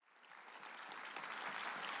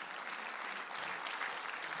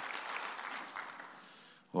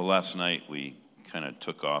Well, last night we kind of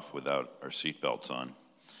took off without our seatbelts on,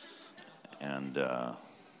 and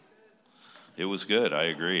it was good. I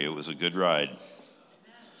agree. It was a good ride.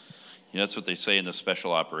 You know, that's what they say in the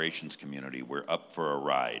special operations community. We're up for a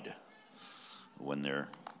ride when they're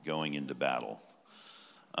going into battle.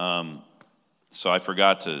 So I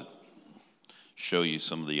forgot to show you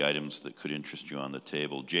some of the items that could interest you on the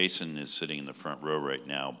table. Jason is sitting in the front row right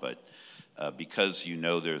now, but because you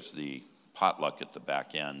know there's the potluck at the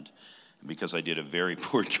back end, and because I did a very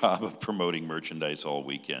poor job of promoting merchandise all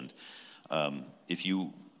weekend, if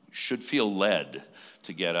you should feel led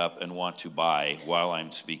to get up and want to buy while I'm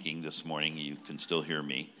speaking this morning, you can still hear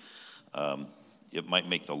me. It might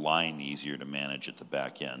make the line easier to manage at the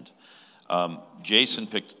back end. Jason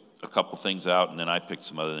picked a couple things out, and then I picked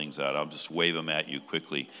some other things out. I'll just wave them at you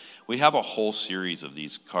quickly. We have a whole series of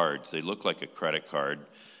these cards. They look like a credit card,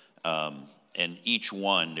 and each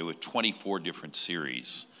one, there were 24 different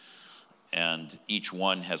series, and each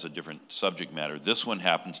one has a different subject matter. This one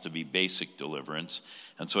happens to be basic deliverance,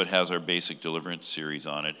 and so it has our basic deliverance series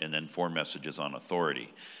on it, and then 4 messages on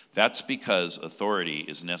authority. That's because authority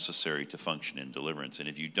is necessary to function in deliverance, and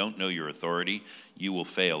if you don't know your authority, you will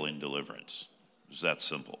fail in deliverance. It's that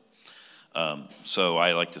simple. So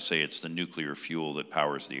I like to say it's the nuclear fuel that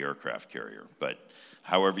powers the aircraft carrier, but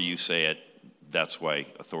however you say it, that's why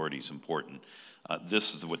authority is important.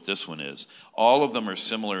 This is what this one is. All of them are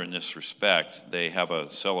similar in this respect. They have a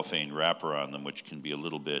cellophane wrapper on them, which can be a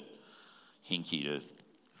little bit hinky to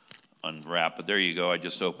unwrap. But there you go. I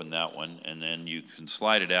just opened that one. And then you can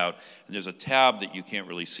slide it out. And there's a tab that you can't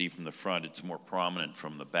really see from the front. It's more prominent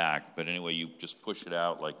from the back. But anyway, you just push it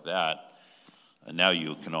out like that. And now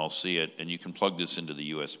you can all see it. And you can plug this into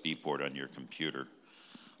the USB port on your computer.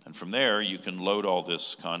 And from there, you can load all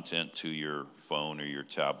this content to your phone or your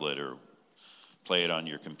tablet or play it on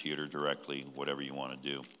your computer directly, whatever you want to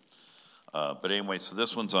do. But anyway, so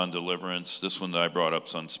this one's on deliverance. This one that I brought up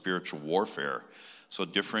is on spiritual warfare. So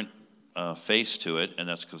different face to it, and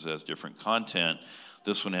that's because it has different content.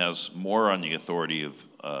 This one has more on the authority of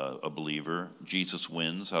a believer. Jesus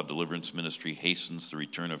wins, how deliverance ministry hastens the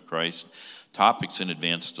return of Christ. Topics in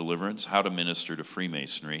advanced deliverance, how to minister to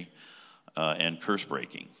Freemasonry, and curse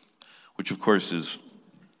breaking, which of course is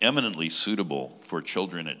eminently suitable for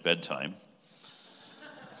children at bedtime.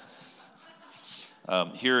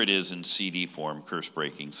 Here it is in CD form, curse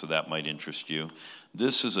breaking, so that might interest you.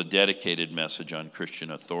 This is a dedicated message on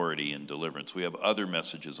Christian authority and deliverance. We have other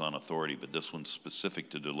messages on authority, but this one's specific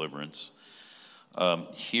to deliverance.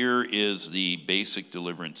 Here is the basic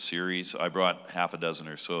deliverance series. I brought half a dozen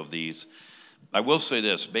or so of these. I will say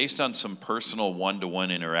this, based on some personal one-to-one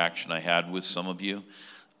interaction I had with some of you,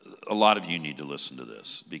 a lot of you need to listen to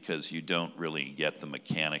this because you don't really get the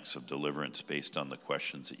mechanics of deliverance based on the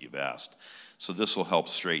questions that you've asked. So this will help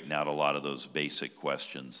straighten out a lot of those basic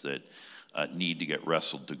questions that need to get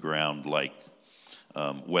wrestled to ground, like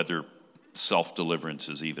whether self-deliverance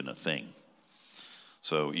is even a thing.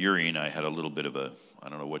 So Yuri and I had a little bit of a, I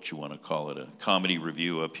don't know what you want to call it, a comedy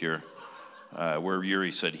review up here, where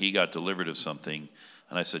Yuri said he got delivered of something,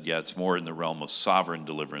 and I said, yeah, it's more in the realm of sovereign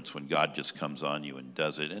deliverance when God just comes on you and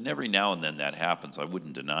does it. And every now and then that happens. I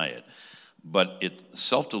wouldn't deny it. But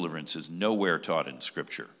self-deliverance is nowhere taught in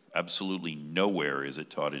Scripture. Absolutely nowhere is it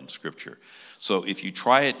taught in Scripture. So if you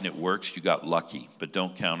try it and it works, you got lucky, but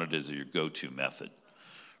don't count it as your go-to method,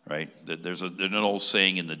 right? There's an old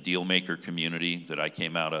saying in the deal maker community that I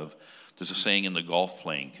came out of. There's a saying in the golf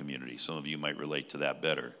playing community. Some of you might relate to that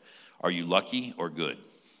better. Are you lucky or good?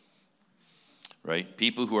 Right?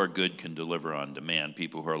 People who are good can deliver on demand.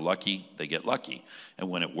 People who are lucky, they get lucky. And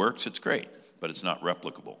when it works, it's great, but it's not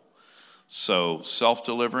replicable. So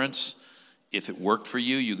self-deliverance, if it worked for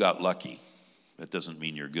you, you got lucky. That doesn't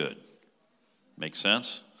mean you're good. Make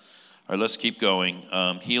sense? All right, let's keep going.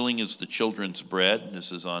 Healing is the children's bread.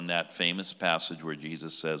 This is on that famous passage where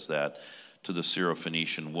Jesus says that to the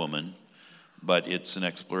Syrophoenician woman. But it's an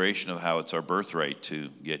exploration of how it's our birthright to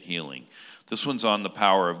get healing. This one's on the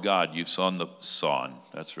power of God.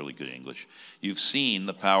 That's really good English. You've seen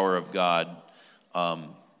the power of God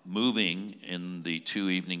moving in the 2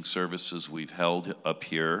 evening services we've held up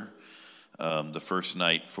here. The first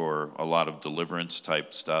night for a lot of deliverance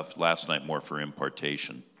type stuff. Last night more for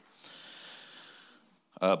impartation.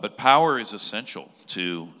 But power is essential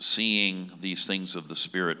to seeing these things of the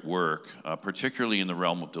Spirit work, particularly in the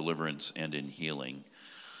realm of deliverance and in healing.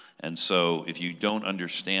 And so if you don't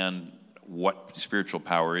understand what spiritual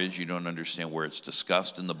power is, you don't understand where it's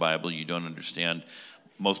discussed in the Bible, you don't understand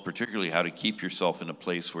most particularly how to keep yourself in a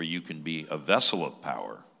place where you can be a vessel of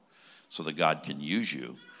power so that God can use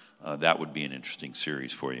you, that would be an interesting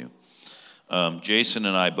series for you. Jason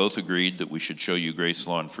and I both agreed that we should show you Grace,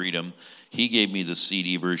 Law, and Freedom. He gave me the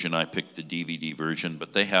CD version, I picked the DVD version,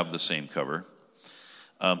 but they have the same cover.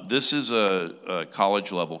 This is a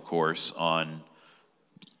college-level course on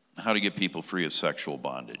how to get people free of sexual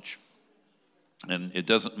bondage. And it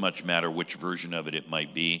doesn't much matter which version of it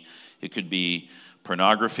might be. It could be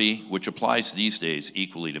pornography, which applies these days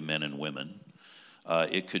equally to men and women.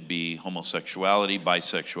 It could be homosexuality,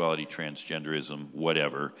 bisexuality, transgenderism,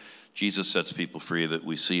 whatever. Jesus sets people free of it.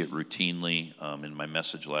 We see it routinely. In my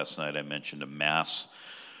message last night, I mentioned a mass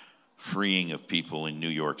freeing of people in New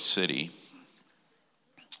York City.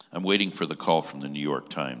 I'm waiting for the call from the New York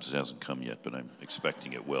Times. It hasn't come yet, but I'm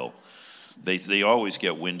expecting it will. They always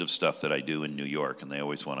get wind of stuff that I do in New York, and they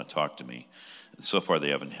always want to talk to me. So far, they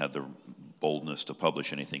haven't had the boldness to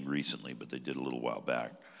publish anything recently, but they did a little while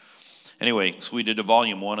back. Anyway, so we did a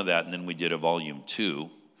volume 1 of that, and then we did a volume 2.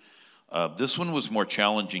 This one was more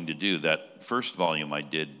challenging to do. That first volume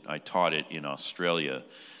I taught it in Australia.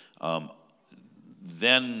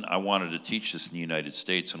 Then I wanted to teach this in the United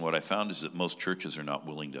States, and what I found is that most churches are not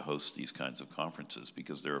willing to host these kinds of conferences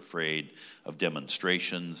because they're afraid of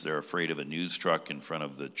demonstrations, they're afraid of a news truck in front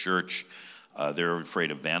of the church, they're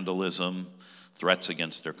afraid of vandalism, threats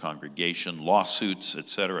against their congregation, lawsuits,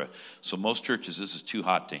 etc. So most churches, this is too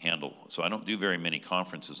hot to handle. So I don't do very many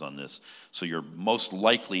conferences on this. So you're most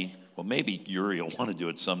likely, well, maybe Uri will want to do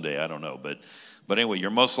it someday, I don't know. But anyway,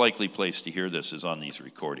 your most likely place to hear this is on these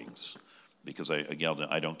recordings, because I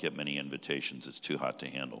don't get many invitations. It's too hot to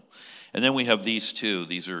handle. And then we have these two.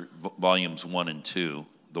 These are volumes 1 and 2.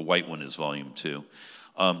 The white one is volume 2.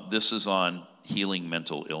 This is on healing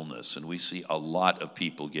mental illness, and we see a lot of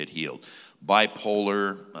people get healed.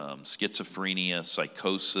 Bipolar, schizophrenia,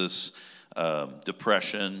 psychosis,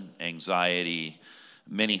 depression, anxiety,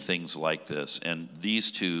 many things like this. And these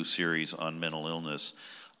two series on mental illness,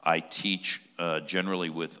 I teach generally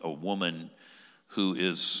with a woman who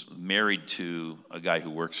is married to a guy who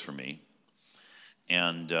works for me.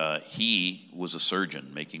 And he was a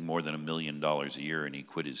surgeon making more than $1 million a year, and he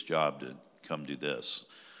quit his job to come do this.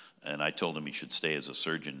 And I told him he should stay as a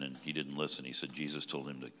surgeon, and he didn't listen. He said Jesus told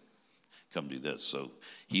him to come do this. So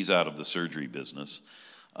he's out of the surgery business.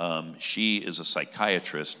 She is a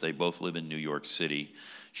psychiatrist. They both live in New York City.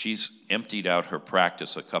 She's emptied out her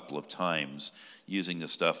practice a couple of times using the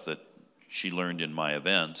stuff that she learned in my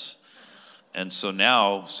events. And so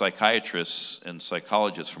now psychiatrists and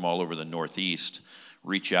psychologists from all over the Northeast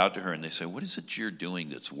reach out to her and they say, what is it you're doing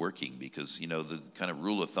that's working? Because, the kind of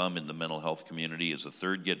rule of thumb in the mental health community is a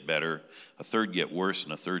third get better, a third get worse,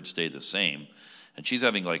 and a third stay the same. And she's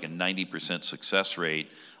having like a 90% success rate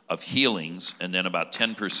of healings, and then about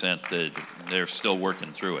 10% that they're still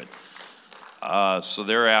working through it. So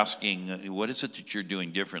they're asking, what is it that you're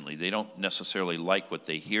doing differently? They don't necessarily like what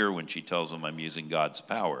they hear when she tells them I'm using God's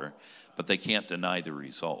power, but they can't deny the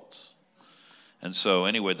results. And so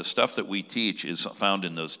anyway, the stuff that we teach is found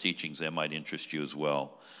in those teachings. That might interest you as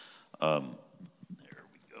well. There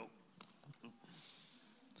we go.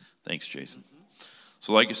 Thanks, Jason.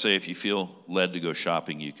 So like I say, if you feel led to go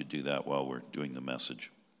shopping, you could do that while we're doing the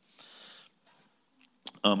message.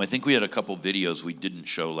 I think we had a couple videos we didn't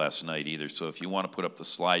show last night either. So if you want to put up the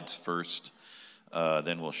slides first,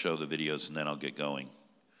 then we'll show the videos and then I'll get going.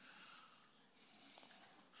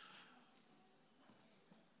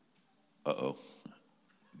 Uh-oh.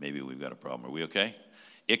 Maybe we've got a problem. Are we okay?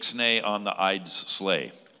 Ixnay on the Ides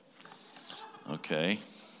sleigh. Okay.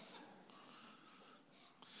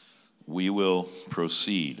 We will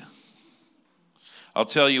proceed. I'll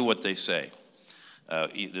tell you what they say.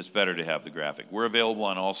 It's better to have the graphic. We're available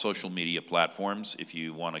on all social media platforms if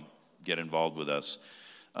you want to get involved with us.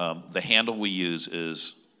 The handle we use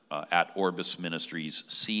is at Orbis Ministries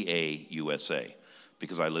CA USA.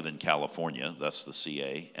 Because I live in California, that's the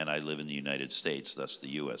CA, and I live in the United States, that's the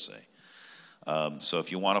USA. So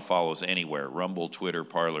if you want to follow us anywhere, Rumble, Twitter,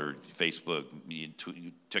 Parler, Facebook,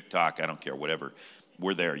 TikTok, I don't care, whatever,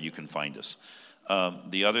 we're there, you can find us.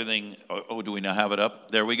 The other thing, do we now have it up?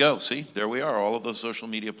 There we go, see, there we are, all of those social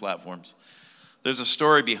media platforms. There's a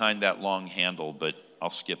story behind that long handle, but I'll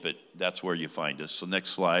skip it. That's where you find us. So next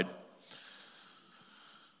slide.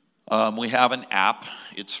 We have an app.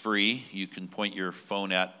 It's free. You can point your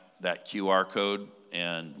phone at that QR code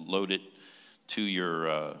and load it to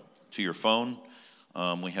your phone.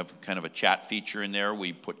 We have kind of a chat feature in there.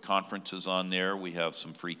 We put conferences on there. We have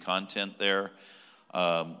some free content there.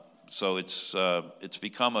 So it's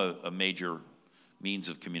become a major means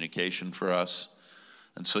of communication for us.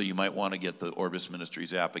 And so you might want to get the Orbis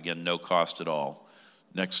Ministries app. Again, no cost at all.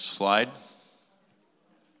 Next slide.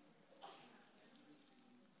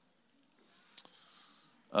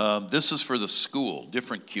 This is for the school,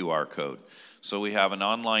 different QR code. So we have an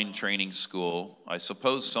online training school. I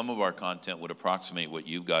suppose some of our content would approximate what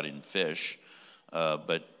you've got in Fish,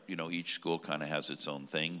 but each school kind of has its own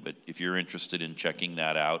thing. But if you're interested in checking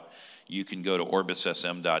that out, you can go to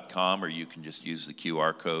orbussm.com, or you can just use the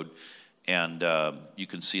QR code, and you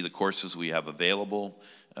can see the courses we have available.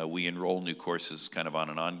 We enroll new courses kind of on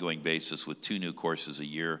an ongoing basis with 2 new courses a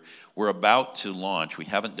year. We're about to launch, we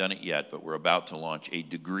haven't done it yet, but we're about to launch a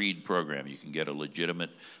degreed program. You can get a legitimate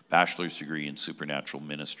bachelor's degree in supernatural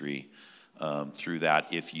ministry through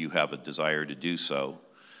that if you have a desire to do so.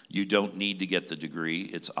 You don't need to get the degree,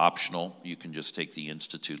 it's optional. You can just take the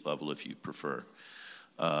institute level if you prefer.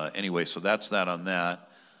 Anyway, so that's that on that.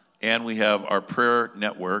 And we have our prayer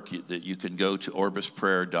network that you can go to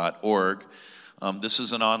orbisprayer.org. This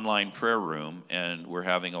is an online prayer room, and we're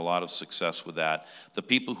having a lot of success with that. The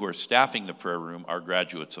people who are staffing the prayer room are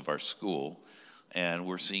graduates of our school, and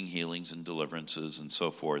we're seeing healings and deliverances and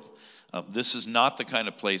so forth. This is not the kind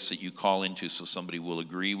of place that you call into so somebody will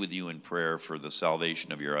agree with you in prayer for the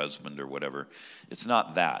salvation of your husband or whatever. It's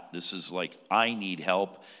not that. This is like, I need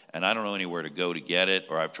help, and I don't know anywhere to go to get it,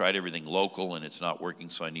 or I've tried everything local and it's not working,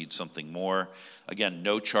 so I need something more. Again,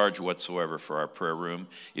 no charge whatsoever for our prayer room.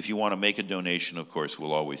 If you want to make a donation, of course,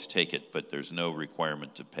 we'll always take it, but there's no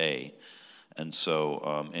requirement to pay. And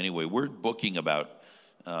so, anyway, we're booking about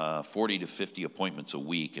 40 to 50 appointments a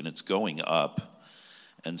week, and it's going up.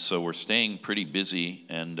 And so we're staying pretty busy,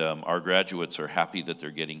 and our graduates are happy that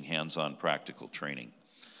they're getting hands-on practical training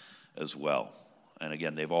as well. And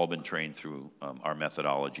again, they've all been trained through our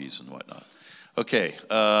methodologies and whatnot. Okay,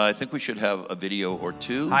 I think we should have a video or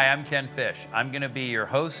two. Hi, I'm Ken Fish. I'm going to be your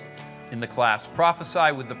host in the class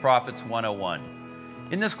Prophesy with the Prophets 101.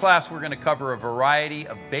 In this class, we're going to cover a variety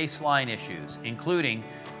of baseline issues, including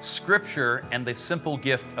Scripture and the simple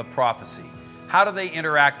gift of prophecy. How do they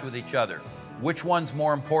interact with each other? Which one's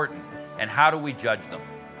more important? And how do we judge them?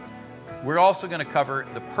 We're also going to cover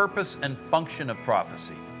the purpose and function of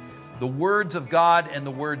prophecy, the words of God and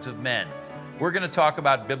the words of men. We're going to talk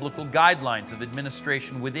about biblical guidelines of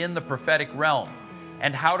administration within the prophetic realm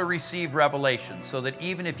and how to receive revelation, so that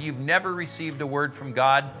even if you've never received a word from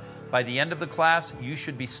God, by the end of the class, you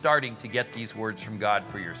should be starting to get these words from God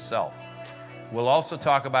for yourself. We'll also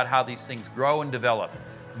talk about how these things grow and develop,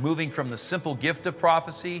 moving from the simple gift of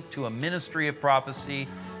prophecy to a ministry of prophecy,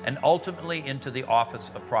 and ultimately into the office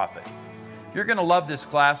of prophet. You're going to love this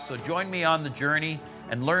class, so join me on the journey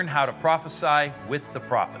and learn how to prophesy with the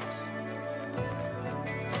prophets.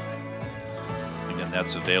 Again,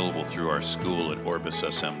 that's available through our school at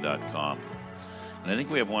orbussm.com. And I think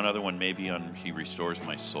we have one other one maybe on He Restores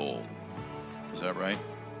My Soul. Is that right?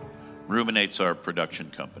 Ruminate's our production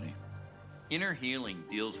company. Inner healing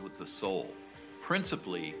deals with the soul,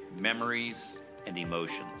 principally memories and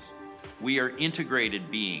emotions. We are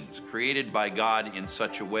integrated beings created by God in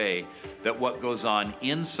such a way that what goes on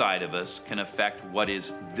inside of us can affect what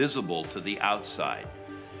is visible to the outside.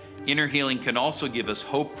 Inner healing can also give us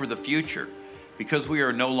hope for the future, because we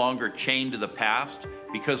are no longer chained to the past,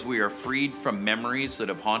 because we are freed from memories that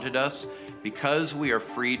have haunted us, because we are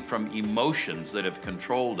freed from emotions that have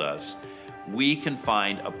controlled us. We can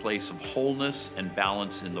find a place of wholeness and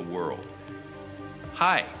balance in the world.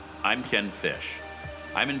 Hi, I'm Ken Fish.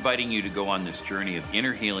 I'm inviting you to go on this journey of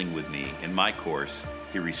inner healing with me in my course,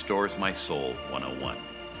 He Restores My Soul 101.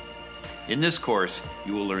 In this course,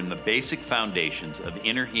 you will learn the basic foundations of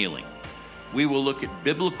inner healing. We will look at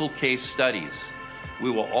biblical case studies.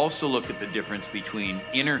 We will also look at the difference between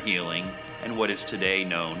inner healing and what is today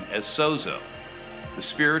known as sozo. The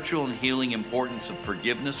spiritual and healing importance of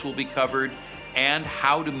forgiveness will be covered, and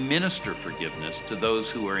how to minister forgiveness to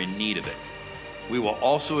those who are in need of it. We will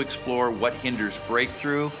also explore what hinders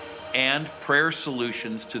breakthrough and prayer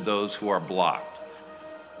solutions to those who are blocked.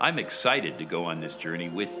 I'm excited to go on this journey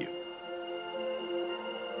with you.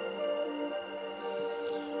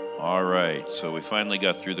 All right, so we finally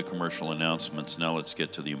got through the commercial announcements. Now let's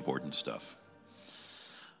get to the important stuff.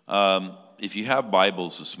 If you have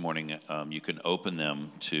Bibles this morning, you can open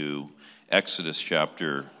them to Exodus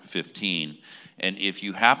chapter 15. And if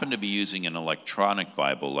you happen to be using an electronic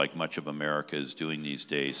Bible, like much of America is doing these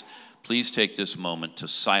days, please take this moment to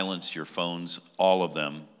silence your phones, all of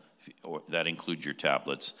them, that includes your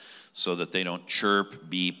tablets, so that they don't chirp,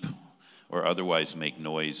 beep, or otherwise make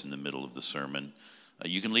noise in the middle of the sermon.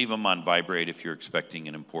 You can leave them on vibrate if you're expecting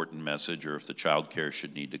an important message or if the child care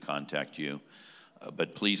should need to contact you.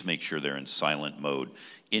 But please make sure they're in silent mode.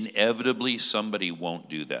 Inevitably, somebody won't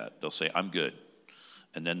do that. They'll say, I'm good.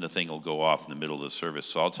 And then the thing will go off in the middle of the service.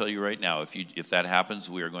 So I'll tell you right now, if that happens,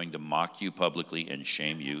 we are going to mock you publicly and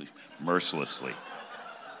shame you mercilessly.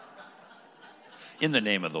 In the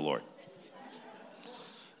name of the Lord.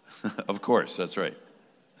 Of course, that's right.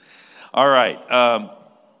 All right.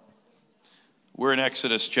 We're in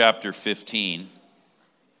Exodus chapter 15.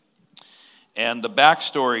 And the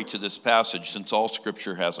backstory to this passage, since all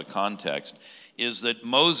Scripture has a context, is that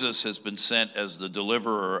Moses has been sent as the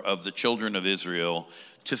deliverer of the children of Israel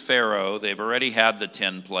to Pharaoh. They've already had the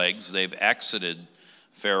 10 plagues. They've exited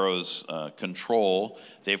Pharaoh's control.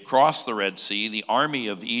 They've crossed the Red Sea. The army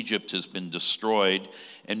of Egypt has been destroyed.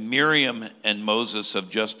 And Miriam and Moses have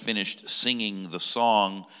just finished singing the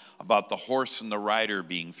song about the horse and the rider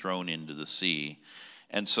being thrown into the sea.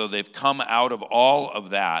 And so they've come out of all of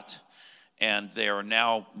that, and they are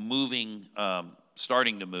now moving,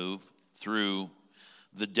 starting to move through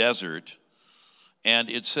the desert. And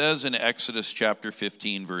it says in Exodus chapter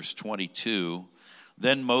 15, verse 22,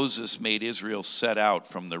 "Then Moses made Israel set out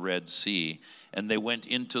from the Red Sea, and they went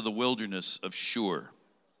into the wilderness of Shur.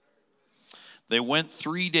 They went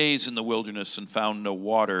 3 days in the wilderness and found no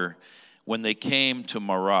water. When they came to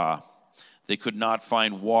Marah, they could not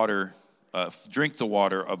find water, drink the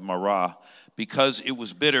water of Marah, because it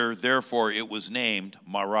was bitter. Therefore, it was named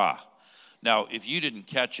Marah." Now, if you didn't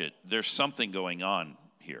catch it, there's something going on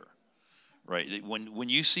here, right? When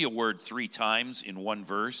you see a word 3 times in one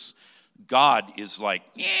verse, God is like,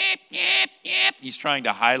 yep, yep, yep. He's trying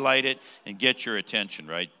to highlight it and get your attention,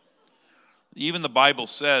 right? Even the Bible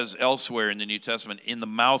says elsewhere in the New Testament, in the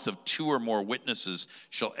mouth of 2 or more witnesses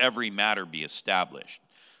shall every matter be established.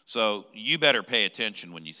 So you better pay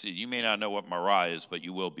attention when you see it. You may not know what Marah is, but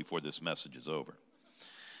you will before this message is over.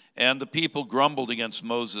 "And the people grumbled against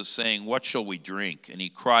Moses, saying, 'What shall we drink?' And he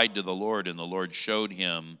cried to the Lord, and the Lord showed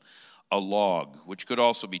him a log," which could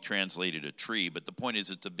also be translated a tree, but the point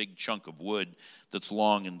is it's a big chunk of wood that's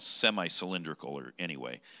long and semi-cylindrical, or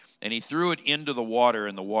anyway. "And he threw it into the water,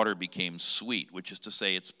 and the water became sweet," which is to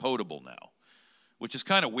say it's potable now, which is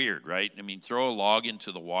kind of weird, right? I mean, throw a log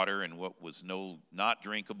into the water, and what was not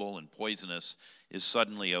drinkable and poisonous is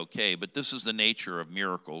suddenly okay. But this is the nature of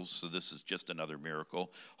miracles, so this is just another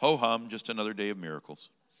miracle. Ho-hum, just another day of miracles.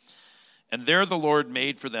 "And there the Lord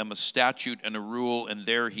made for them a statute and a rule, and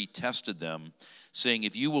there he tested them, saying,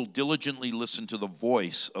 'If you will diligently listen to the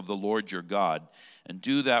voice of the Lord your God, and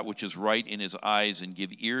do that which is right in his eyes, and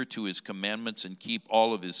give ear to his commandments, and keep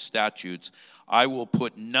all of his statutes, I will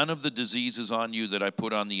put none of the diseases on you that I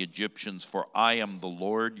put on the Egyptians, for I am the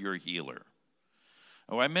Lord your healer.'"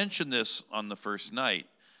 Oh, I mentioned this on the first night,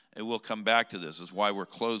 and we'll come back to this. This is why we're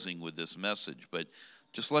closing with this message, but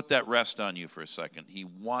just let that rest on you for a second. He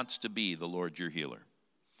wants to be the Lord your healer.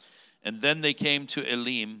 "And then they came to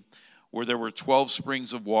Elim, where there were 12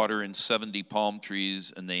 springs of water and 70 palm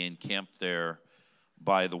trees, and they encamped there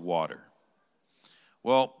by the water."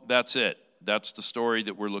 Well, that's it. That's the story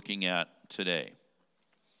that we're looking at today.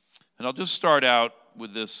 And I'll just start out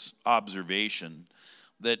with this observation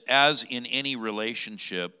that as in any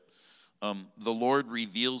relationship, the Lord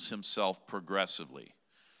reveals himself progressively.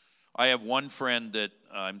 I have one friend that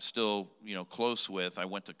I'm still, close with. I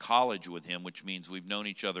went to college with him, which means we've known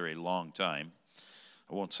each other a long time.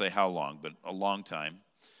 I won't say how long, but a long time.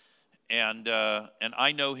 And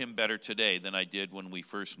I know him better today than I did when we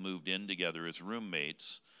first moved in together as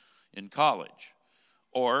roommates in college.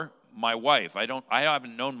 Or my wife. I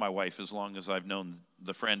haven't known my wife as long as I've known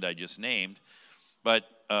the friend I just named,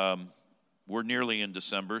 but we're nearly in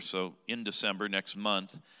December. So in December next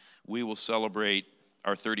month, we will celebrate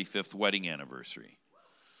our 35th wedding anniversary.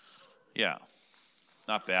 Yeah,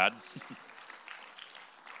 not bad.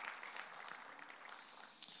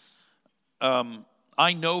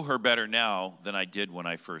 I know her better now than I did when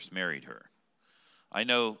I first married her. I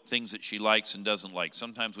know things that she likes and doesn't like.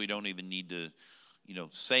 Sometimes we don't even need to,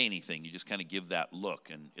 say anything. You just kind of give that look,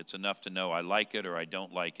 and it's enough to know I like it or I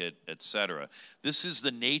don't like it, etc. This is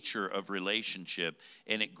the nature of relationship,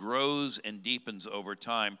 and it grows and deepens over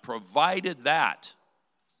time, provided that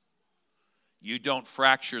you don't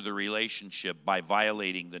fracture the relationship by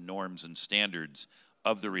violating the norms and standards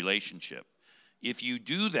of the relationship. If you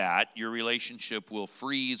do that, your relationship will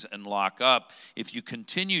freeze and lock up. If you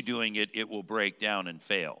continue doing it, it will break down and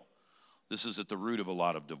fail. This is at the root of a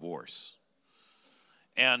lot of divorce.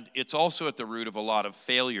 And it's also at the root of a lot of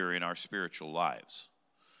failure in our spiritual lives.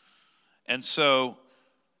 And so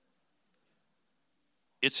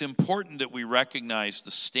it's important that we recognize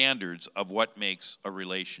the standards of what makes a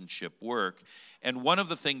relationship work. And one of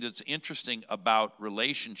the things that's interesting about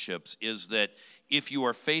relationships is that if you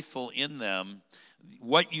are faithful in them,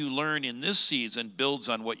 what you learn in this season builds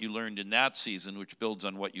on what you learned in that season, which builds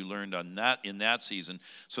on what you learned in that season.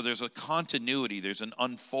 So there's a continuity, there's an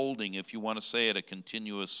unfolding, if you want to say it, a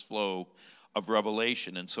continuous flow of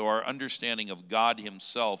revelation. And so our understanding of God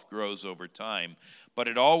himself grows over time, but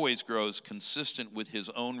it always grows consistent with his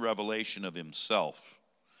own revelation of himself.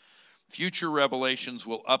 Future revelations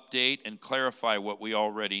will update and clarify what we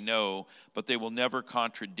already know, but they will never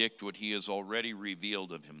contradict what he has already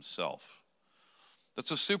revealed of himself.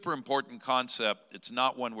 That's a super important concept. It's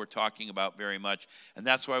not one we're talking about very much, and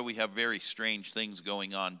that's why we have very strange things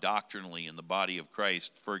going on doctrinally in the body of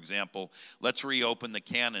Christ. For example, let's reopen the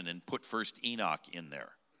canon and put First Enoch in there,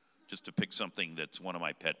 just to pick something that's one of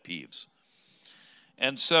my pet peeves.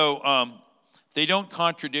 And so they don't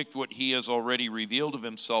contradict what he has already revealed of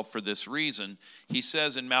himself for this reason. He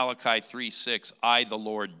says in Malachi 3:6, I, the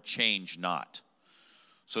Lord, change not.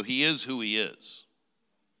 So he is who he is.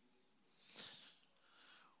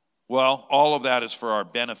 Well, all of that is for our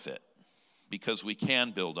benefit, because we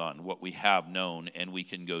can build on what we have known, and we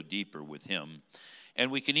can go deeper with him. And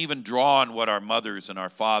we can even draw on what our mothers and our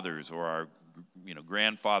fathers, or our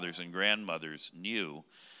grandfathers and grandmothers knew.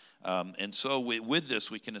 And so with this,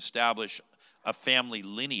 we can establish a family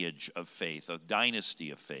lineage of faith, a dynasty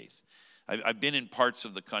of faith. I've been in parts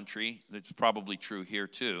of the country, it's probably true here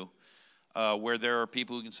too, where there are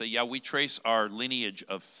people who can say, yeah, we trace our lineage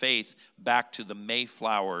of faith back to the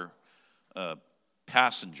Mayflower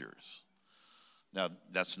passengers. Now,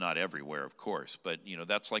 that's not everywhere, of course, but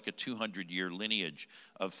that's like a 200-year lineage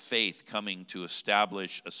of faith coming to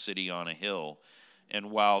establish a city on a hill.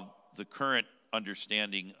 And while the current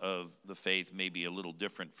understanding of the faith may be a little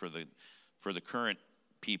different for the current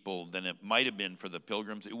people than it might have been for the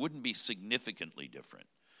Pilgrims, it wouldn't be significantly different.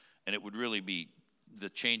 And it would really be, the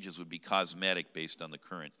changes would be cosmetic based on the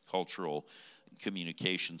current cultural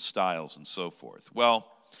communication styles and so forth. Well,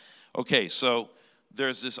 okay, so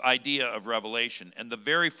there's this idea of revelation. And the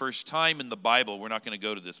very first time in the Bible, we're not going to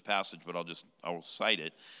go to this passage, but I'll cite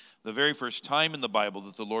it. The very first time in the Bible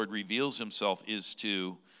that the Lord reveals himself is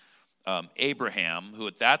to Abraham, who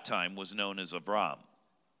at that time was known as Abram.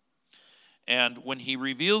 And when he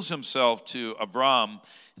reveals himself to Abram,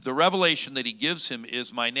 the revelation that he gives him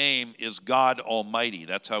is, my name is God Almighty.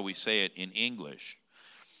 That's how we say it in English.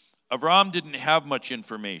 Abram didn't have much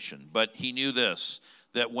information, but he knew this,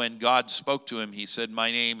 that when God spoke to him, he said,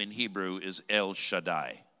 my name in Hebrew is El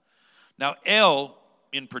Shaddai. Now, El,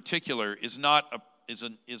 in particular, is not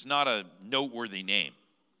a noteworthy name.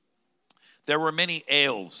 There were many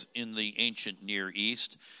Els in the ancient Near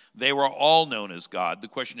East. They were all known as God. The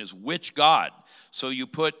question is, which God? So you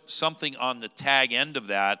put something on the tag end of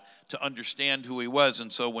that to understand who he was.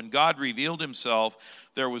 And so when God revealed himself,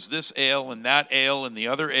 there was this El and that El and the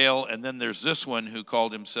other El, and then there's this one who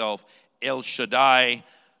called himself El Shaddai,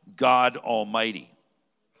 God Almighty.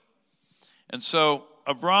 And so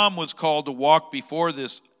Abram was called to walk before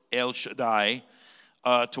this El Shaddai,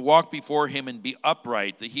 to walk before him and be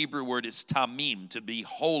upright. The Hebrew word is tamim, to be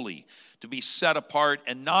holy, to be set apart,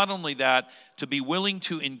 and not only that, to be willing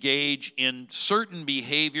to engage in certain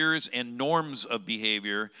behaviors and norms of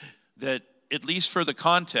behavior that, at least for the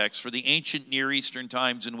context, for the ancient Near Eastern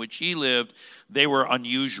times in which he lived, they were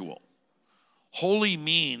unusual. Holy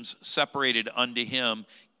means separated unto him,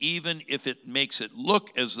 even if it makes it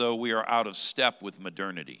look as though we are out of step with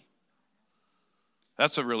modernity.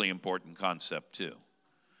 That's a really important concept too.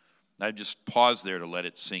 I just pause there to let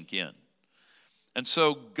it sink in. And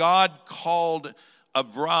so God called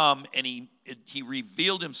Abram, and he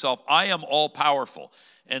revealed himself. I am all powerful.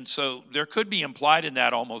 And so there could be implied in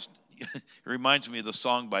that almost, it reminds me of the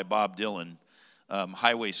song by Bob Dylan,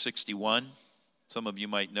 Highway 61. Some of you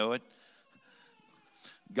might know it.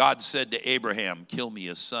 God said to Abraham, kill me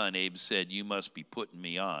a son. Abe said, you must be putting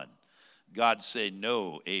me on. God said,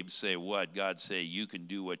 no. Abe said, what? God said, you can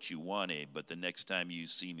do what you want, Abe, but the next time you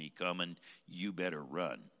see me coming, you better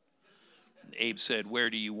run. Abe said, where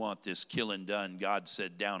do you want this killing done? God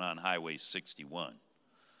said, down on Highway 61.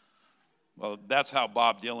 Well, that's how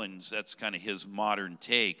Bob Dylan's, that's kind of his modern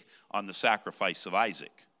take on the sacrifice of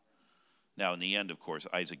Isaac. Now, in the end, of course,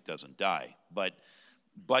 Isaac doesn't die. But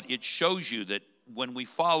it shows you that when we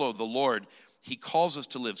follow the Lord, he calls us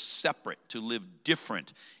to live separate, to live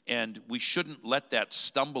different, and we shouldn't let that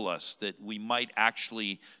stumble us, that we might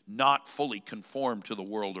actually not fully conform to the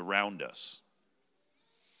world around us.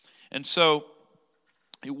 And so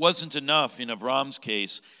it wasn't enough in Avram's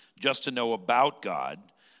case just to know about God.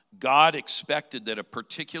 God expected that a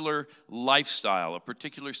particular lifestyle, a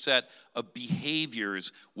particular set of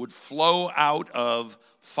behaviors would flow out of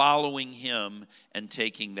following him and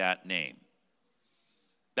taking that name.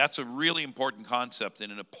 That's a really important concept, and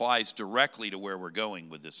it applies directly to where we're going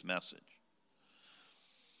with this message.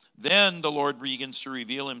 Then the Lord begins to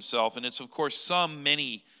reveal himself, and it's, of course,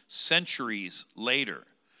 many centuries later.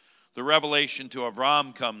 The revelation to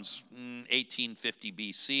Avram comes 1850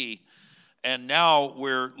 BC. And now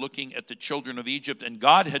we're looking at the children of Egypt. And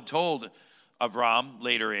God had told Avram,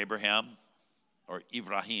 later Abraham, or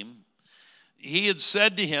Ibrahim, he had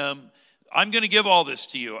said to him, I'm going to give all this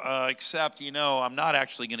to you, except, I'm not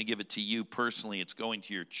actually going to give it to you personally. It's going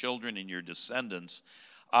to your children and your descendants.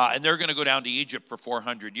 And they're going to go down to Egypt for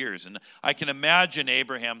 400 years. And I can imagine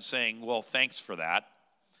Abraham saying, well, thanks for that.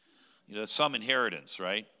 Some inheritance,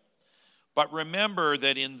 right? But remember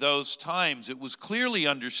that in those times, it was clearly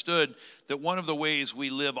understood that one of the ways we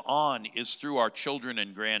live on is through our children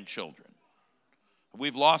and grandchildren.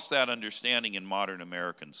 We've lost that understanding in modern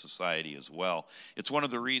American society as well. It's one of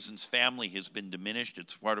the reasons family has been diminished.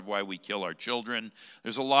 It's part of why we kill our children.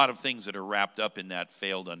 There's a lot of things that are wrapped up in that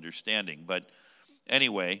failed understanding. But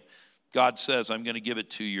anyway, God says, I'm going to give it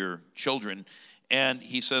to your children. And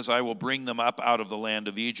he says, I will bring them up out of the land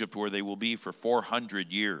of Egypt where they will be for 400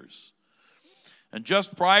 years. And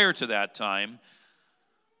just prior to that time,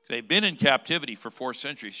 they've been in captivity for 4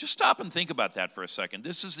 centuries. Just stop and think about that for a second.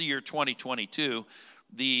 This is the year 2022.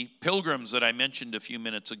 The pilgrims that I mentioned a few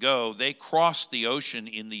minutes ago, they crossed the ocean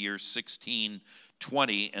in the year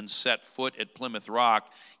 1620 and set foot at Plymouth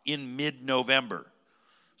Rock in mid-November.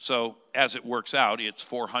 So as it works out, it's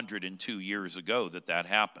 402 years ago that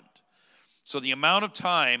happened. So the amount of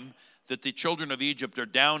time that the children of Egypt are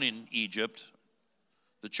down in Egypt,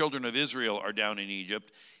 the children of Israel are down in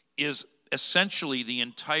Egypt, is essentially the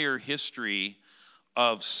entire history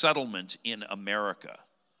of settlement in America.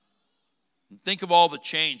 And think of all the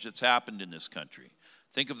change that's happened in this country.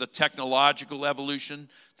 Think of the technological evolution.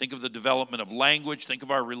 Think of the development of language. Think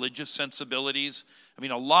of our religious sensibilities.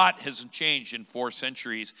 A lot has changed in 4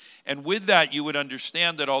 centuries. And with that, you would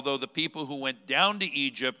understand that although the people who went down to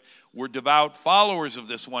Egypt were devout followers of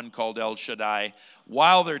this one called El Shaddai,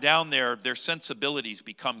 while they're down there, their sensibilities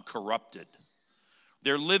become corrupted.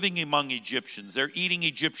 They're living among Egyptians. They're eating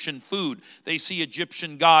Egyptian food. They see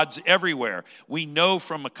Egyptian gods everywhere. We know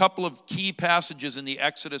from a couple of key passages in the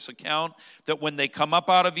Exodus account that when they come up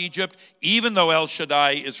out of Egypt, even though El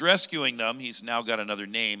Shaddai is rescuing them, he's now got another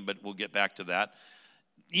name, but we'll get back to that.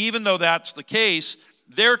 Even though that's the case,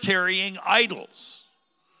 they're carrying idols.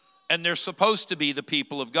 And they're supposed to be the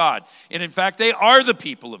people of God. And in fact, they are the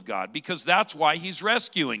people of God because that's why he's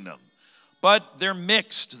rescuing them. But they're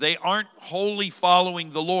mixed. They aren't wholly following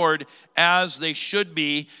the Lord as they should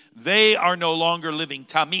be. They are no longer living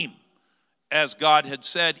tamim, as God had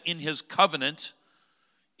said in his covenant,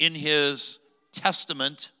 in his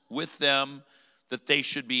testament with them, that they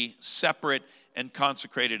should be separate and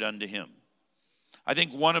consecrated unto him. I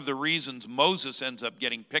think one of the reasons Moses ends up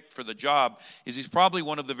getting picked for the job is he's probably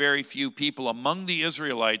one of the very few people among the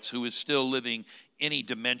Israelites who is still living any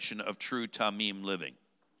dimension of true tamim living.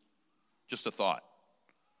 Just a thought.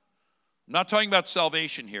 I'm not talking about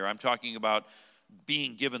salvation here. I'm talking about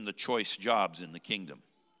being given the choice jobs in the kingdom.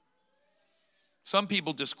 Some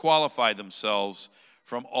people disqualify themselves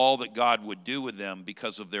from all that God would do with them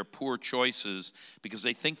because of their poor choices, because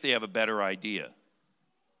they think they have a better idea.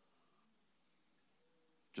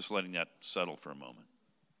 Just letting that settle for a moment.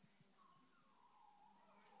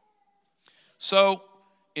 So,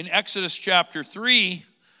 in Exodus chapter 3,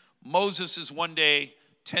 Moses is one day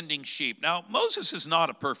tending sheep. Now, Moses is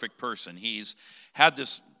not a perfect person. He's had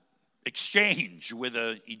this exchange with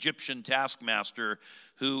an Egyptian taskmaster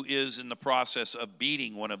who is in the process of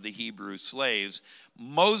beating one of the Hebrew slaves.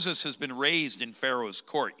 Moses has been raised in Pharaoh's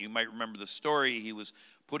court. You might remember the story. He was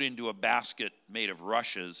put into a basket made of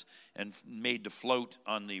rushes and made to float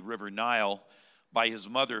on the river Nile by his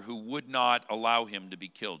mother, who would not allow him to be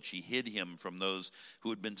killed. She hid him from those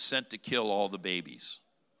who had been sent to kill all the babies.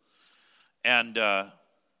 And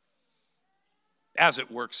as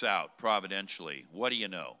it works out, providentially, what do you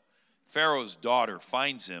know? Pharaoh's daughter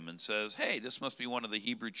finds him and says, hey, this must be one of the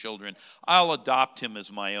Hebrew children. I'll adopt him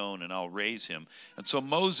as my own and I'll raise him. And so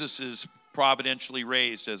Moses is providentially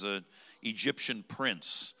raised as an Egyptian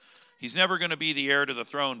prince. He's never going to be the heir to the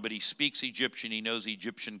throne, but he speaks Egyptian. He knows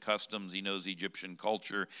Egyptian customs. He knows Egyptian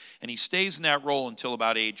culture. And he stays in that role until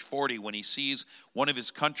about age 40 when he sees one of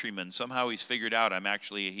his countrymen. Somehow he's figured out, I'm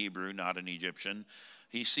actually a Hebrew, not an Egyptian.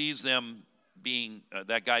 He sees them being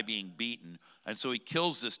that guy being beaten, and so he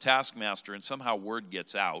kills this taskmaster, and somehow word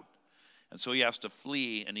gets out, and so he has to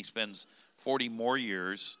flee, and he spends 40 more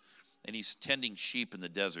years, and he's tending sheep in the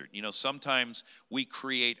desert. You know, sometimes we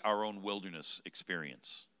create our own wilderness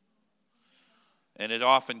experience, and it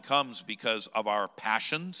often comes because of our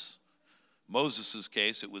passions. Moses'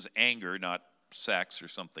 case, it was anger, not sex or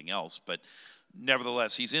something else, but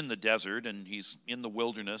nevertheless, he's in the desert and he's in the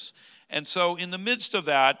wilderness. And so in the midst of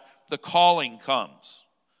that, the calling comes.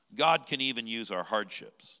 God can even use our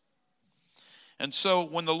hardships. And so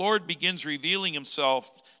when the Lord begins revealing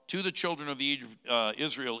himself to the children of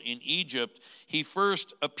Israel in Egypt, he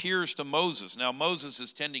first appears to Moses. Now Moses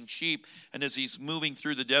is tending sheep, and as he's moving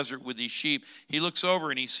through the desert with these sheep, he looks over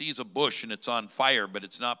and he sees a bush and it's on fire, but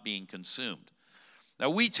it's not being consumed. Now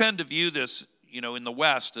we tend to view this, in the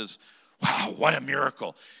West as, wow, what a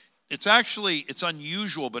miracle. It's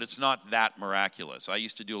unusual, but it's not that miraculous. I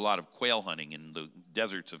used to do a lot of quail hunting in the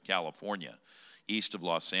deserts of California, east of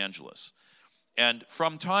Los Angeles. And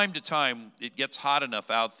from time to time, it gets hot enough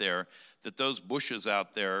out there that those bushes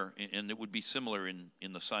out there, and it would be similar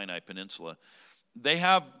in the Sinai Peninsula, they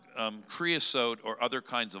have creosote or other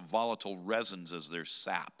kinds of volatile resins as their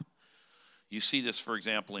sap. You see this, for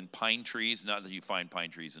example, in pine trees, not that you find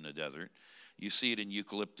pine trees in the desert. You see it in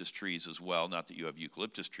eucalyptus trees as well, not that you have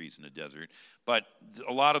eucalyptus trees in the desert. But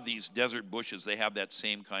a lot of these desert bushes, they have that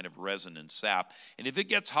same kind of resin and sap. And if it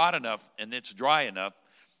gets hot enough and it's dry enough,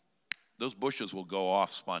 those bushes will go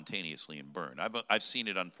off spontaneously and burn. I've seen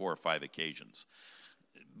it on 4 or 5 occasions.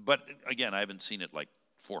 But again, I haven't seen it like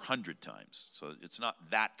 400 times. So it's not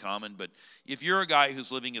that common. But if you're a guy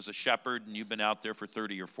who's living as a shepherd and you've been out there for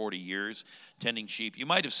 30 or 40 years tending sheep, you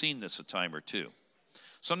might have seen this a time or two.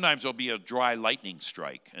 Sometimes there'll be a dry lightning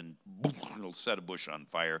strike and boom, it'll set a bush on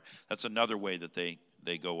fire. That's another way that they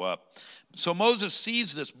go up. So Moses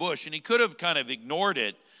sees this bush, and he could have kind of ignored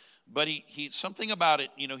it, but he something about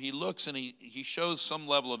it, he looks and he shows some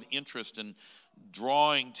level of interest in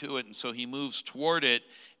drawing to it, and so he moves toward it,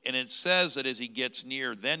 and it says that as he gets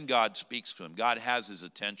near, then God speaks to him. God has his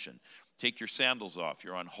attention. Take your sandals off,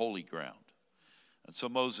 you're on holy ground. And so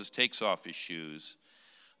Moses takes off his shoes,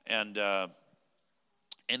 and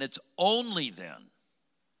it's only then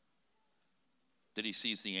that he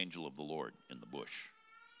sees the angel of the Lord in the bush.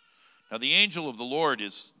 Now, the angel of the Lord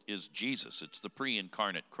is Jesus. It's the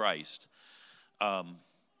pre-incarnate Christ. And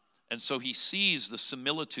so he sees the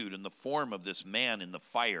similitude and the form of this man in the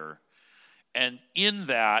fire. And in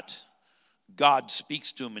that, God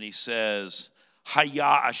speaks to him and he says, Haya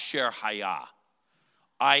Asher Haya.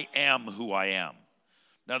 I am who I am.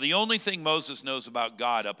 Now, the only thing Moses knows about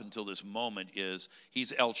God up until this moment is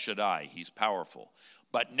he's El Shaddai. He's powerful.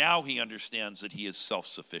 But now he understands that he is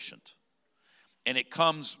self-sufficient. And it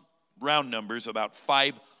comes, round numbers, about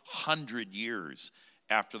 500 years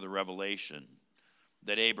after the revelation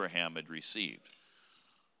that Abraham had received.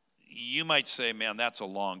 You might say, man, that's a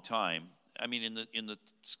long time. I mean, in the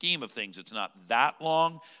scheme of things, it's not that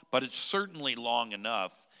long, but it's certainly long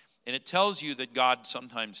enough. And it tells you that God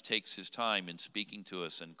sometimes takes his time in speaking to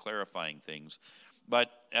us and clarifying things. But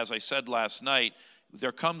as I said last night,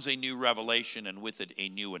 there comes a new revelation and with it a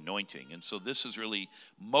new anointing. And so this is really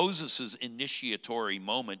Moses' initiatory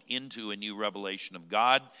moment into a new revelation of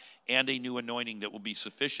God and a new anointing that will be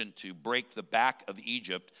sufficient to break the back of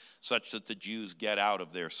Egypt such that the Jews get out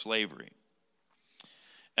of their slavery.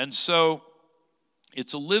 And so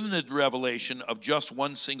it's a limited revelation of just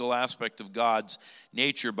one single aspect of God's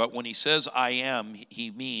nature. But when he says I am, he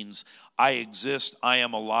means I exist, I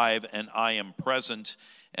am alive, and I am present.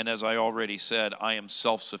 And as I already said, I am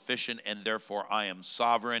self-sufficient and therefore I am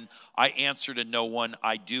sovereign. I answer to no one.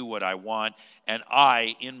 I do what I want. And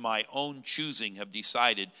I, in my own choosing, have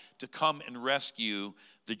decided to come and rescue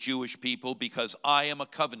the Jewish people because I am a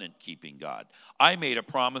covenant-keeping God. I made a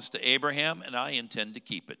promise to Abraham and I intend to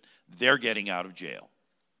keep it. They're getting out of jail.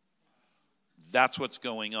 That's what's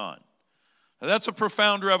going on. Now, that's a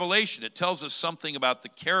profound revelation. It tells us something about the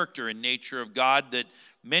character and nature of God that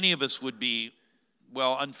many of us would be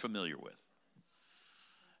unfamiliar with.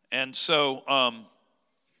 And so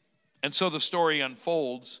the story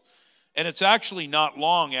unfolds, and it's actually not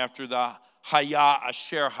long after the Haya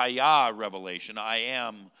Asher Haya revelation, I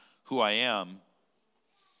am who I am,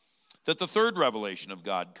 that the third revelation of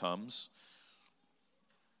God comes.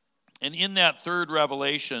 And in that third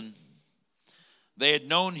revelation, they had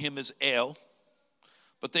known him as El,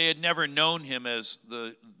 but they had never known him as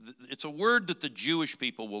it's a word that the Jewish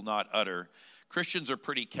people will not utter. Christians are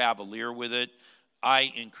pretty cavalier with it.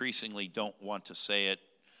 I increasingly don't want to say it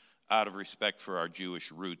out of respect for our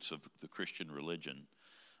Jewish roots of the Christian religion.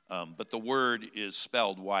 But the word is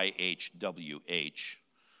spelled YHWH.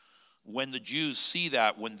 When the Jews see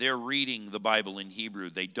that, when they're reading the Bible in Hebrew,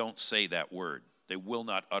 they don't say that word. They will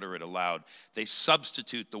not utter it aloud. They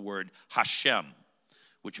substitute the word Hashem,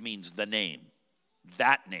 which means the name,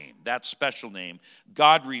 that special name.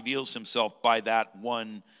 God reveals himself by that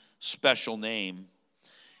one special name.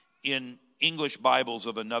 In English Bibles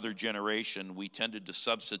of another generation, we tended to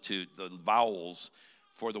substitute the vowels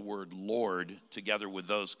for the word Lord together with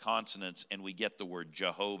those consonants, and we get the word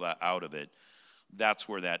Jehovah out of it. that's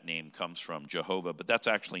where that name comes from, Jehovah. But that's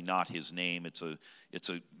actually not his name. It's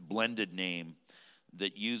a blended name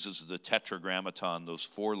that uses the tetragrammaton, those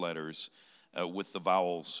 4 letters, with the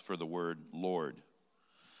vowels for the word Lord.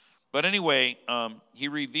 But anyway, he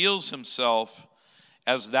reveals himself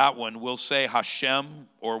as that one. We'll say Hashem,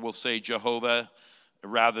 or we'll say Jehovah,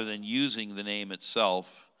 rather than using the name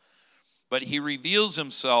itself. But he reveals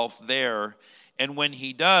himself there, and when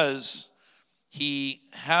he does, he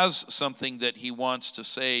has something that he wants to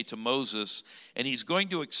say to Moses, and he's going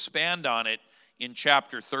to expand on it in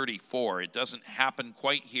chapter 34. It doesn't happen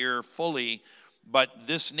quite here fully, but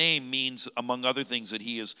this name means, among other things, that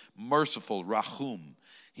he is merciful, Rahum.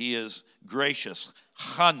 He is gracious,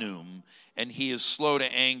 Hanum, and he is slow to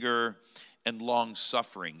anger and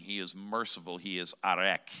long-suffering. He is merciful. He is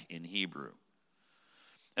Arek in Hebrew.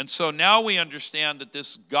 And so now we understand that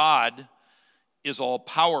this God is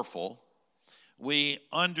all-powerful. We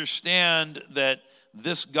understand that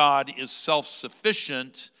this God is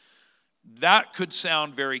self-sufficient. That could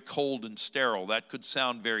sound very cold and sterile. That could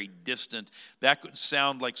sound very distant. That could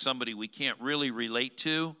sound like somebody we can't really relate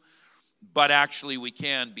to. But actually we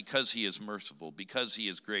can, because he is merciful, because he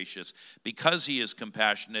is gracious, because he is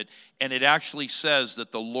compassionate. And it actually says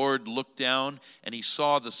that the Lord looked down and he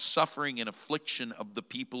saw the suffering and affliction of the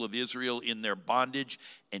people of Israel in their bondage,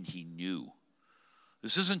 and he knew.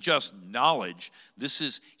 This isn't just knowledge. This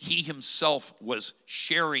is he himself was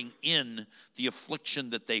sharing in the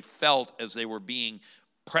affliction that they felt as they were being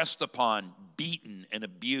pressed upon, beaten, and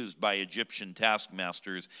abused by Egyptian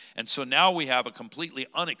taskmasters. And so now we have a completely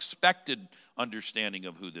unexpected understanding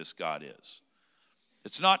of who this God is.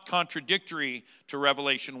 It's not contradictory to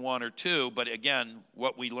Revelation 1 or 2, but again,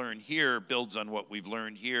 what we learn here builds on what we've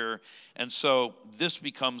learned here. And so this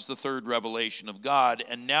becomes the third revelation of God,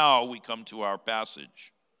 and now we come to our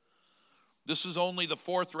passage. This is only the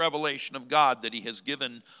fourth revelation of God that he has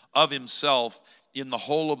given of himself in the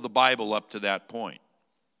whole of the Bible up to that point.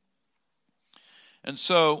 And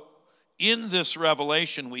so in this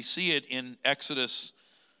revelation, we see it in Exodus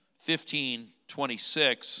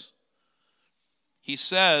 15:26. He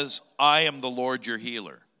says, I am the Lord your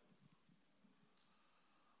healer.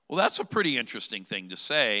 Well, that's a pretty interesting thing to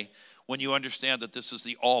say when you understand that this is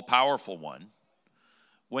the all-powerful one,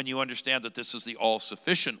 when you understand that this is the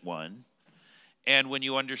all-sufficient one, and when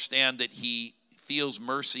you understand that he feels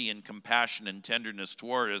mercy and compassion and tenderness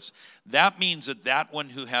toward us. That means that that one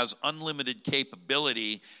who has unlimited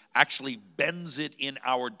capability actually bends it in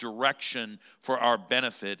our direction for our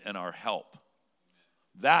benefit and our help.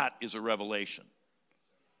 That is a revelation.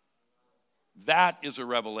 That is a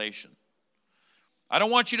revelation. I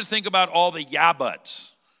don't want you to think about all the yeah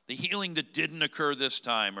buts, the healing that didn't occur this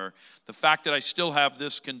time, or the fact that I still have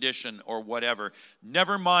this condition or whatever.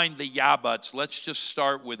 Never mind the yeah buts. Let's just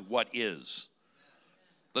start with what is.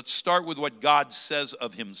 Let's start with what God says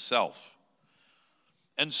of himself.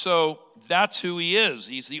 And so that's who he is.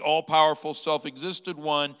 He's the all-powerful, self-existent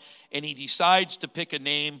one, and he decides to pick a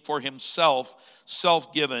name for himself,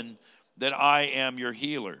 self-given, that I am your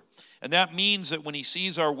healer. And that means that when he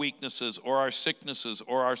sees our weaknesses or our sicknesses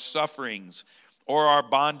or our sufferings or our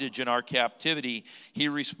bondage and our captivity, he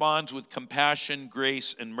responds with compassion,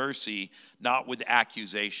 grace, and mercy, not with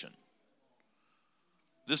accusation.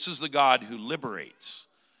 This is the God who liberates.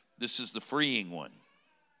 This is the freeing one.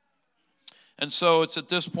 And so it's at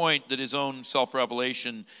this point that his own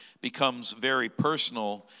self-revelation becomes very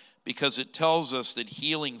personal, because it tells us that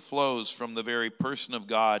healing flows from the very person of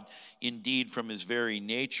God, indeed from his very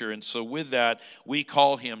nature. And so with that, we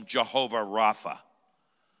call him Jehovah Rapha.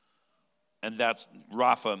 And that's,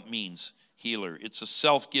 Rapha means healer. It's a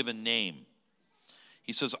self-given name.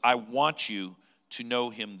 He says, I want you to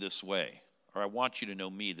know him this way, or I want you to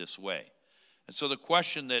know me this way. And so the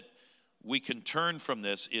question that we can turn from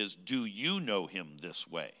this is, do you know him this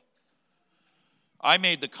way? I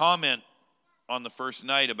made the comment on the first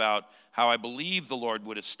night about how I believe the Lord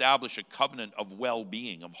would establish a covenant of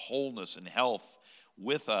well-being, of wholeness and health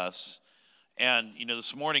with us. And,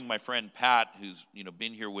 this morning my friend Pat, who's,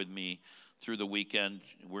 been here with me through the weekend,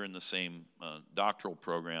 we're in the same doctoral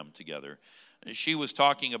program together. She was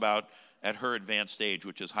talking about, at her advanced age,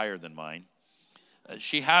 which is higher than mine,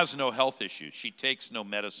 she has no health issues. She takes no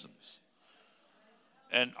medicines.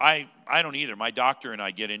 And I don't either. My doctor and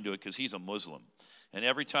I get into it because he's a Muslim. And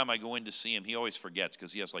every time I go in to see him, he always forgets,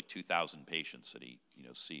 because he has like 2,000 patients that he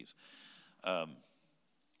sees, because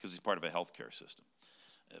he's part of a healthcare system.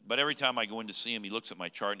 But every time I go in to see him, he looks at my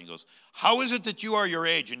chart and he goes, how is it that you are your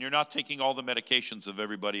age and you're not taking all the medications of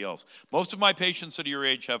everybody else? Most of my patients that are your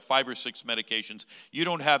age have 5 or 6 medications. You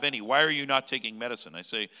don't have any. Why are you not taking medicine? I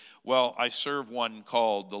say, well, I serve one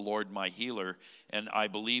called the Lord my healer, and I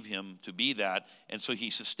believe him to be that, and so he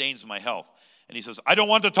sustains my health. And he says, I don't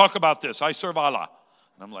want to talk about this. I serve Allah.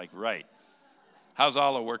 And I'm like, right. How's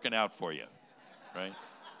Allah working out for you? Right?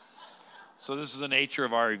 So this is the nature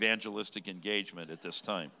of our evangelistic engagement at this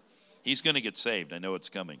time. He's going to get saved. I know it's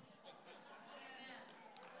coming.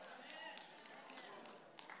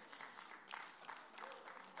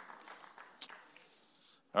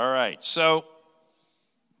 All right, so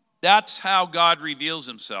that's how God reveals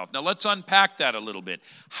himself. Now let's unpack that a little bit.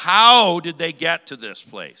 How did they get to this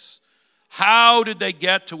place? How did they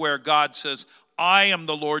get to where God says, I am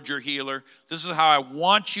the Lord your healer. This is how I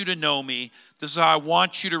want you to know me. This is how I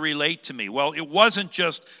want you to relate to me. Well, it wasn't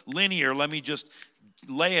just linear. Let me just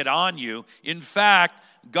lay it on you. In fact,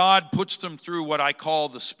 God puts them through what I call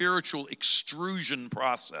the spiritual extrusion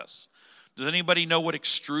process. Does anybody know what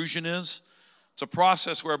extrusion is? It's a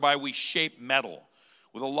process whereby we shape metal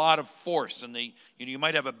with a lot of force, and you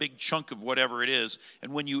might have a big chunk of whatever it is,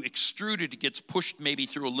 and when you extrude it, it gets pushed maybe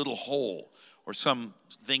through a little hole, or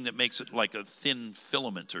something that makes it like a thin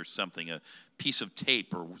filament or something, a piece of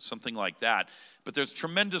tape or something like that. But there's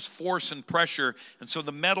tremendous force and pressure, and so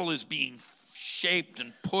the metal is being shaped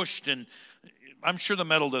and pushed, and I'm sure the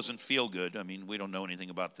metal doesn't feel good. I mean, we don't know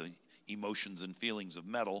anything about the emotions and feelings of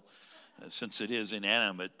metal since it is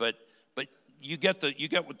inanimate, but you get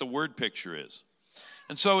what the word picture is.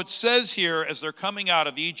 And so it says here, as they're coming out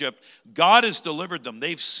of Egypt, God has delivered them.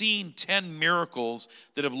 They've seen 10 miracles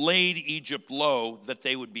that have laid Egypt low, that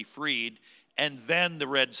they would be freed. And then the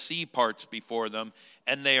Red Sea parts before them,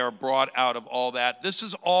 and they are brought out of all that. This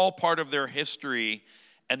is all part of their history,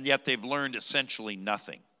 and yet they've learned essentially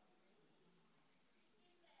nothing.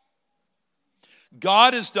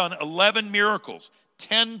 God has done 11 miracles,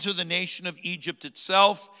 10 to the nation of Egypt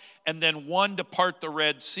itself, and then 1 to part the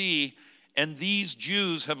Red Sea. And these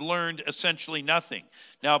Jews have learned essentially nothing.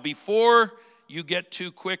 Now, before you get too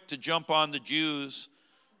quick to jump on the Jews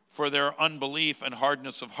for their unbelief and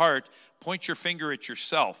hardness of heart, point your finger at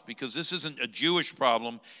yourself, because this isn't a Jewish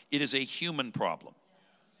problem, it is a human problem.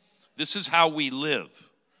 This is how we live.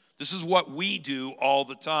 This is what we do all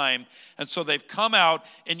the time. And so they've come out,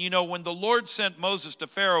 and when the Lord sent Moses to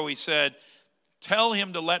Pharaoh, he said, tell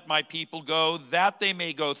him to let my people go, that they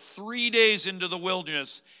may go 3 days into the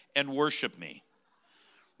wilderness and worship me.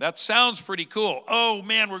 That sounds pretty cool. Oh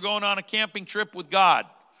man, we're going on a camping trip with God.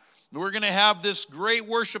 We're going to have this great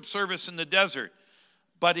worship service in the desert.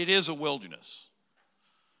 But it is a wilderness.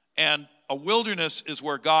 And a wilderness is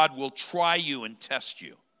where God will try you and test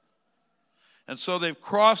you. And so they've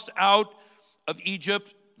crossed out of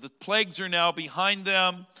Egypt. The plagues are now behind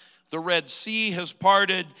them. The Red Sea has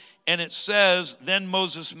parted. And it says, then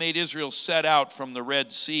Moses made Israel set out from the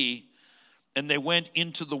Red Sea. And they went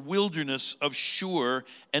into the wilderness of Shur,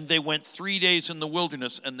 and they went 3 days in the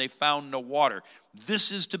wilderness, and they found no water.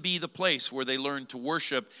 This is to be the place where they learn to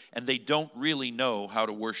worship, and they don't really know how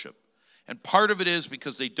to worship. And part of it is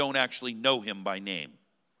because they don't actually know him by name.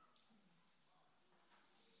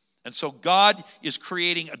 And so God is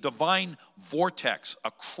creating a divine vortex,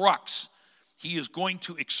 a crux. He is going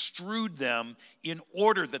to extrude them in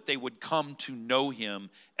order that they would come to know him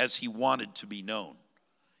as he wanted to be known,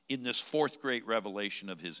 in this fourth great revelation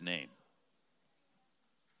of his name.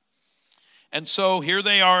 And so here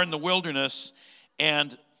they are in the wilderness,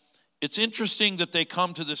 and it's interesting that they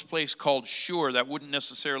come to this place called Shur. That wouldn't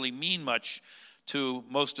necessarily mean much to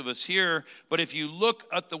most of us here, but if you look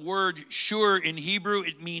at the word Shur in Hebrew,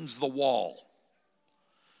 it means the wall.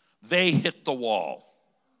 They hit the wall.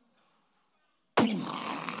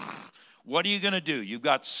 What are you going to do? You've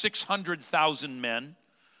got 600,000 men.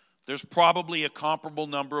 There's probably a comparable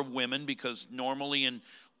number of women, because normally in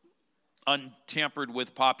untampered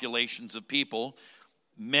with populations of people,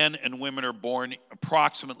 men and women are born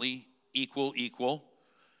approximately equal.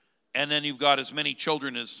 And then you've got as many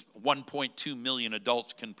children as 1.2 million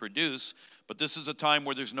adults can produce. But this is a time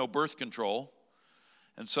where there's no birth control.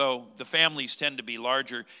 And so the families tend to be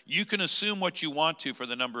larger. You can assume what you want to for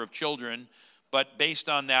the number of children, but based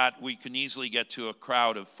on that, we can easily get to a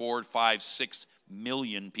crowd of 4, 5, 6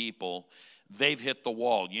 million people. They've hit the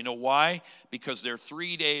wall. You know why? Because they're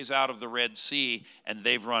 3 days out of the Red Sea, and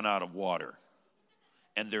they've run out of water.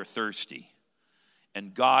 And they're thirsty.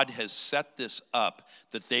 And God has set this up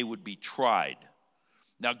that they would be tried.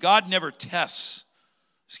 Now, God never tempts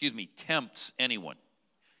anyone.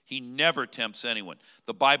 He never tempts anyone.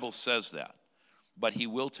 The Bible says that. But he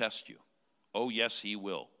will test you Oh, yes, he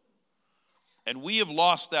will. And we have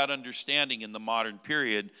lost that understanding in the modern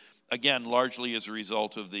period, again, largely as a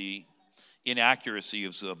result of the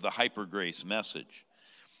inaccuracies of the hyper-grace message.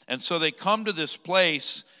 And so they come to this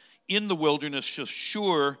place in the wilderness,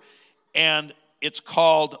 Shur, and it's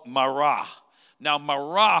called Marah. Now,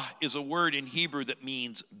 Marah is a word in Hebrew that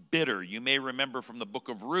means bitter. You may remember from the book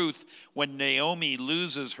of Ruth, when Naomi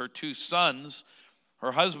loses her 2 sons,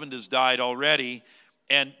 her husband has died already,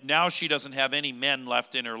 and now she doesn't have any men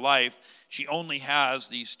left in her life. She only has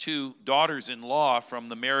these 2 daughters-in-law from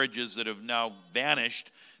the marriages that have now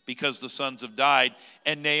vanished because the sons have died.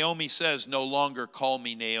 And Naomi says, no longer call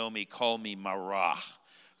me Naomi, call me Marah,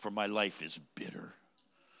 for my life is bitter.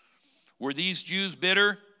 Were these Jews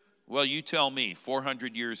bitter? Well, you tell me,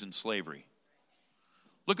 400 years in slavery.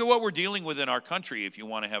 Look at what we're dealing with in our country if you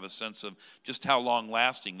want to have a sense of just how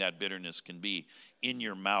long-lasting that bitterness can be in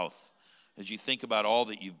your mouth. As you think about all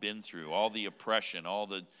that you've been through, all the oppression, all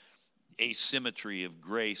the asymmetry of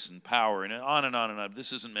grace and power, and on and on and on.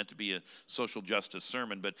 This isn't meant to be a social justice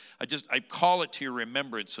sermon, but I call it to your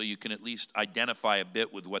remembrance so you can at least identify a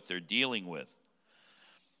bit with what they're dealing with.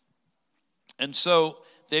 And so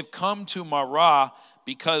they've come to Marah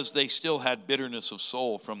because they still had bitterness of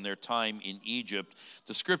soul from their time in Egypt.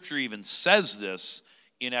 The scripture even says this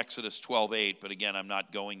in Exodus 12:8, but again, I'm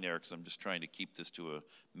not going there because I'm just trying to keep this to a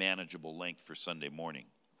manageable length for Sunday morning.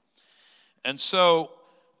 And so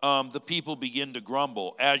the people begin to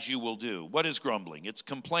grumble, as you will do. What is grumbling? It's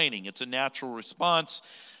complaining. It's a natural response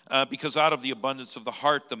because out of the abundance of the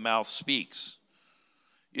heart, the mouth speaks.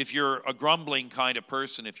 If you're a grumbling kind of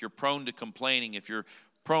person, if you're prone to complaining, if you're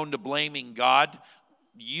prone to blaming God,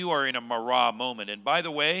 you are in a Marah moment. And by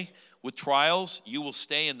the way, with trials, you will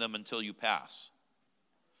stay in them until you pass.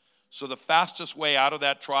 So the fastest way out of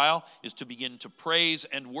that trial is to begin to praise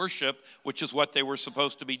and worship, which is what they were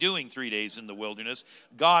supposed to be doing 3 days in the wilderness.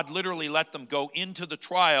 God literally let them go into the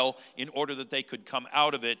trial in order that they could come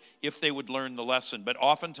out of it if they would learn the lesson. But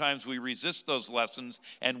oftentimes we resist those lessons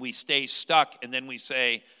and we stay stuck, and then we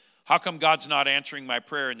say, how come God's not answering my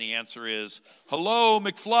prayer? And the answer is, hello,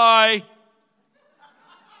 McFly.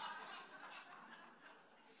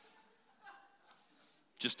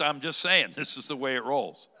 I'm just saying, this is the way it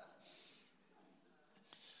rolls.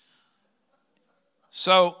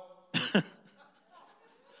 So,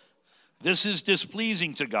 this is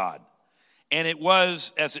displeasing to God. And it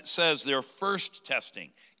was, as it says, their first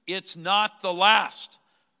testing. It's not the last.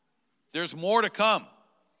 There's more to come.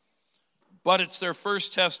 But it's their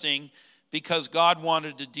first testing because God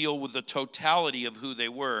wanted to deal with the totality of who they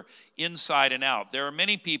were, inside and out. There are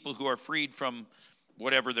many people who are freed from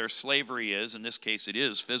whatever their slavery is. In this case, it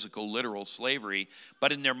is physical, literal slavery.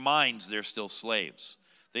 But in their minds, they're still slaves.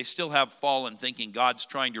 They still have fallen thinking. God's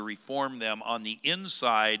trying to reform them on the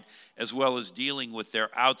inside as well as dealing with their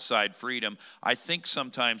outside freedom. I think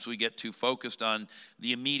sometimes we get too focused on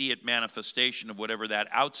the immediate manifestation of whatever that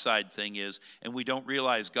outside thing is, and we don't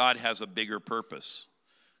realize God has a bigger purpose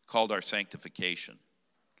called our sanctification.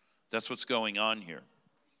 That's what's going on here.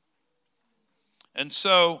 And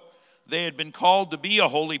so they had been called to be a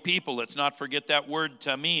holy people. Let's not forget that word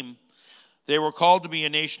tamim. They were called to be a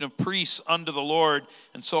nation of priests unto the Lord.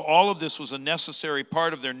 And so all of this was a necessary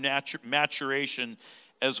part of their maturation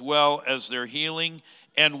as well as their healing.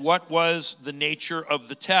 And what was the nature of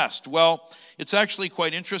the test? Well, it's actually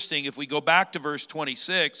quite interesting. If we go back to verse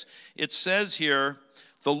 26, it says here,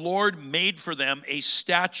 the Lord made for them a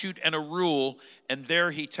statute and a rule, and there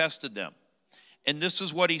he tested them. And this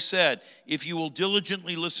is what he said, if you will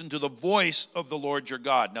diligently listen to the voice of the Lord your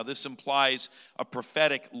God. Now this implies a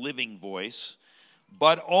prophetic living voice,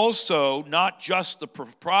 but also not just the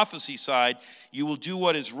prophecy side. You will do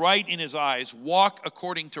what is right in his eyes, walk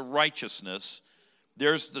according to righteousness.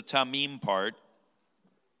 There's the tamim part.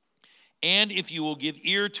 And if you will give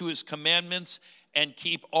ear to his commandments and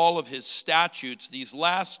keep all of his statutes. These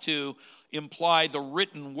last two imply the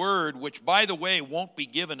written word, which, by the way, won't be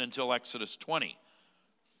given until Exodus 20.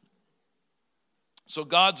 So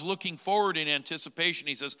God's looking forward in anticipation.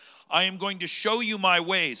 He says, I am going to show you my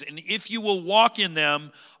ways, and if you will walk in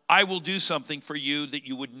them, I will do something for you that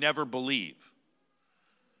you would never believe.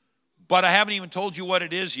 But I haven't even told you what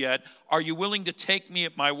it is yet. Are you willing to take me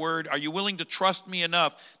at my word? Are you willing to trust me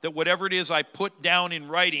enough that whatever it is I put down in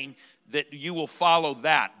writing, that you will follow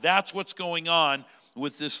that? That's what's going on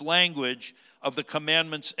with this language of the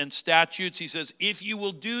commandments and statutes. He says, if you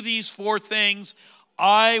will do these four things,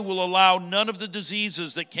 I will allow none of the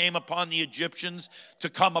diseases that came upon the Egyptians to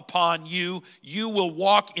come upon you. You will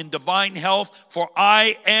walk in divine health, for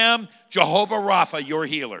I am Jehovah Rapha, your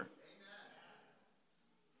healer.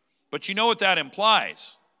 But you know what that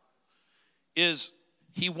implies? is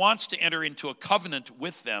he wants to enter into a covenant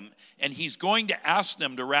with them, and he's going to ask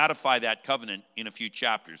them to ratify that covenant in a few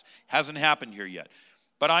chapters. Hasn't happened here yet.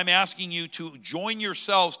 But I'm asking you to join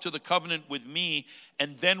yourselves to the covenant with me,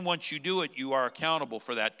 and then once you do it, you are accountable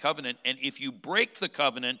for that covenant. And if you break the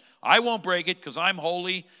covenant, I won't break it because I'm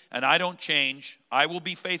holy and I don't change. I will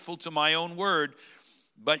be faithful to my own word.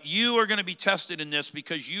 But you are going to be tested in this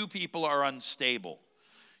because you people are unstable.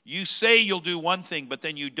 You say you'll do one thing, but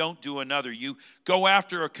then you don't do another. You go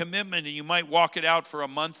after a commitment and you might walk it out for a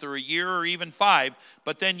month or a year or even 5,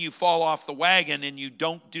 but then you fall off the wagon and you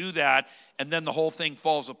don't do that, and then the whole thing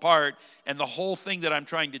falls apart. And the whole thing that I'm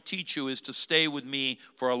trying to teach you is to stay with me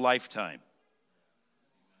for a lifetime,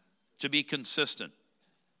 to be consistent.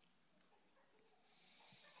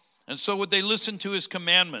 And so would they listen to his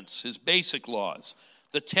commandments, his basic laws,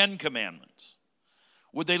 the 10 commandments?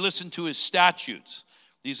 Would they listen to his statutes?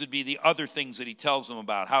 These would be the other things that he tells them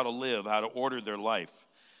about, how to live, how to order their life.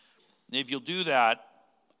 And if you'll do that,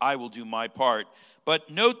 I will do my part.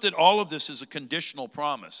 But note that all of this is a conditional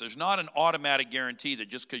promise. There's not an automatic guarantee that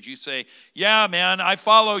just because you say, yeah, man, I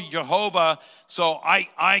follow Jehovah, so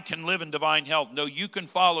I can live in divine health. No, you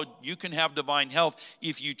can have divine health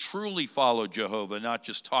if you truly follow Jehovah, not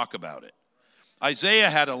just talk about it.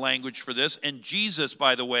 Isaiah had a language for this, and Jesus,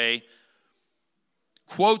 by the way,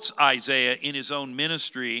 quotes Isaiah in his own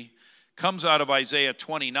ministry, comes out of Isaiah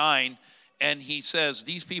 29, and he says,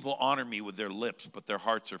 these people honor me with their lips, but their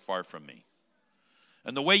hearts are far from me.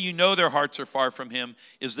 And the way you know their hearts are far from him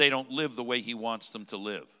is they don't live the way he wants them to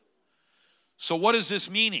live. So what is this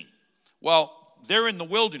meaning? Well, they're in the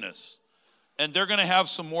wilderness, and they're going to have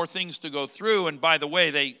some more things to go through. And by the way,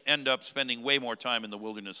 they end up spending way more time in the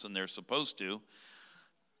wilderness than they're supposed to.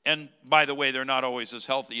 And by the way, they're not always as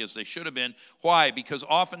healthy as they should have been. Why? Because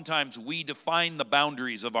oftentimes we define the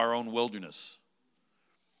boundaries of our own wilderness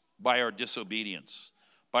by our disobedience,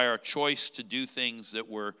 by our choice to do things that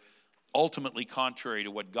were ultimately contrary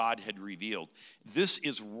to what God had revealed. This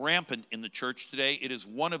is rampant in the church today. It is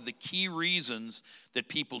one of the key reasons that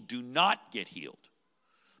people do not get healed,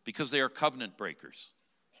 because they are covenant breakers.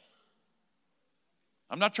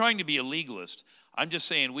 I'm not trying to be a legalist. I'm just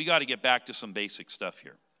saying we got to get back to some basic stuff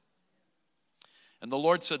here. And the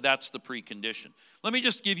Lord said that's the precondition. Let me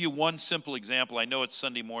just give you one simple example. I know it's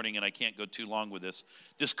Sunday morning and I can't go too long with this.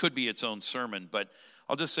 This could be its own sermon, but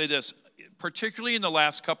I'll just say this. Particularly in the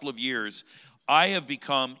last couple of years, I have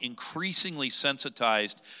become increasingly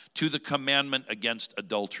sensitized to the commandment against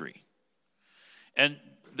adultery. And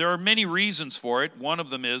there are many reasons for it. One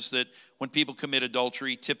of them is that when people commit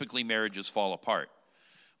adultery, typically marriages fall apart.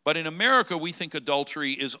 But in America, we think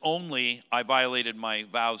adultery is only, I violated my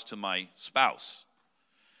vows to my spouse.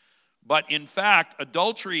 But in fact,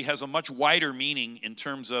 adultery has a much wider meaning in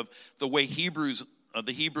terms of the way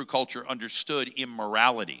the Hebrew culture understood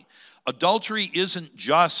immorality. Adultery isn't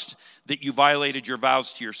just that you violated your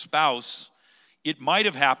vows to your spouse. It might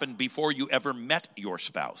have happened before you ever met your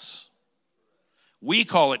spouse. We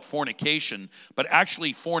call it fornication, but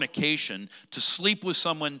actually fornication, to sleep with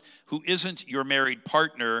someone who isn't your married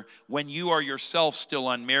partner when you are yourself still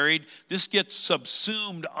unmarried. This gets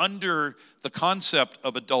subsumed under the concept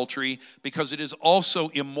of adultery because it is also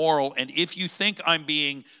immoral. And if you think I'm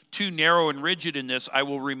being too narrow and rigid in this, I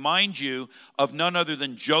will remind you of none other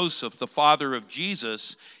than Joseph, the father of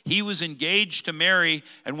Jesus. He was engaged to Mary,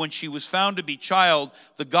 and when she was found to be child,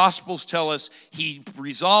 the Gospels tell us he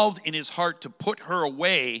resolved in his heart to put her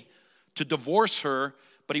away, to divorce her,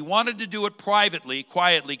 but he wanted to do it privately,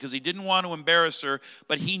 quietly, because he didn't want to embarrass her,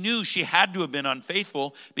 but he knew she had to have been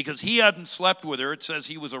unfaithful because he hadn't slept with her. It says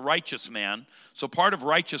he was a righteous man. So part of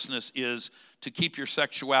righteousness is to keep your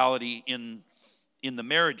sexuality in the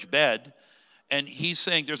marriage bed. And he's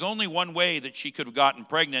saying there's only one way that she could have gotten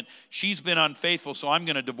pregnant. She's been unfaithful, so I'm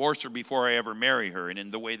going to divorce her before I ever marry her. And in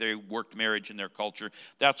the way they worked marriage in their culture,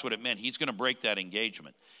 that's what it meant. He's going to break that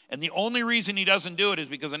engagement. And the only reason he doesn't do it is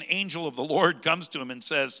because an angel of the Lord comes to him and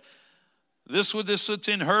says, this that's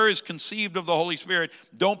in her is conceived of the Holy Spirit.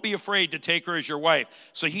 Don't be afraid to take her as your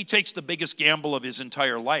wife. So he takes the biggest gamble of his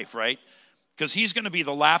entire life, right? Because he's going to be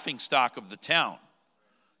the laughingstock of the town.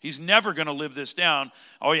 He's never going to live this down.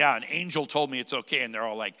 Oh, yeah, an angel told me it's okay. And they're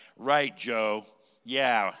all like, right, Joe.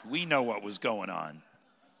 Yeah, we know what was going on.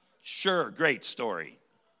 Sure, great story.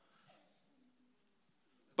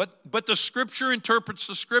 But the Scripture interprets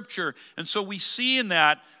the Scripture. And so we see in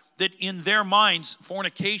that in their minds,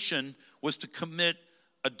 fornication was to commit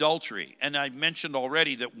adultery. And I mentioned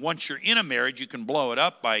already that once you're in a marriage, you can blow it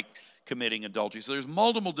up by committing adultery. So there's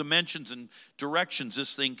multiple dimensions and directions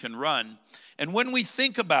this thing can run. And when we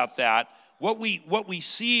think about that, what we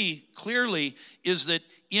see clearly is that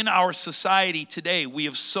in our society today, we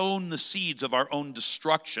have sown the seeds of our own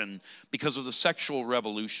destruction because of the sexual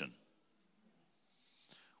revolution,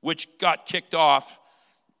 which got kicked off.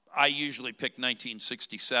 I usually pick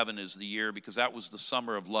 1967 as the year because that was the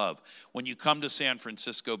summer of love. When you come to San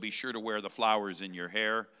Francisco, be sure to wear the flowers in your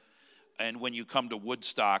hair. And when you come to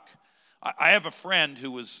Woodstock, I have a friend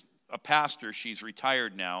who was a pastor. She's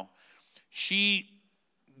retired now. She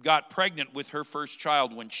got pregnant with her first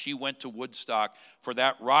child when she went to Woodstock for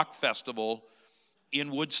that rock festival in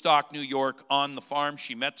Woodstock, New York, on the farm.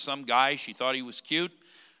 She met some guy. She thought he was cute.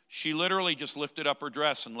 She literally just lifted up her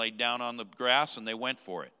dress and laid down on the grass, and they went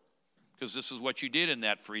for it. Because this is what you did in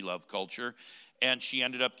that free love culture. And she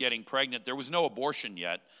ended up getting pregnant. There was no abortion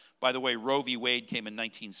yet. By the way, Roe v. Wade came in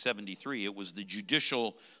 1973. It was the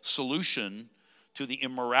judicial solution to the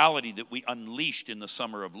immorality that we unleashed in the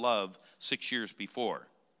summer of love 6 years before.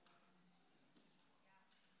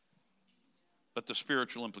 But the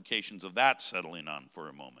spiritual implications of that settle in on for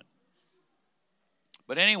a moment.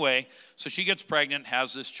 But anyway, so she gets pregnant,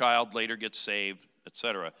 has this child, later gets saved,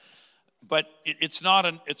 etc. But it's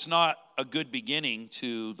not a good beginning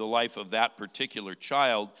to the life of that particular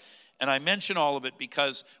child. And I mention all of it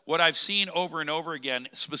because what I've seen over and over again,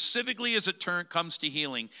 specifically as it comes to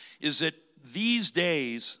healing, is that these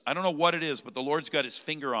days, I don't know what it is, but the Lord's got his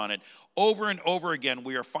finger on it. Over and over again,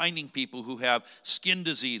 we are finding people who have skin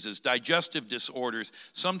diseases, digestive disorders,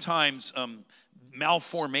 sometimes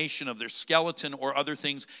malformation of their skeleton or other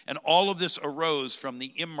things. And all of this arose from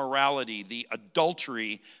the immorality, the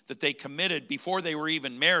adultery that they committed before they were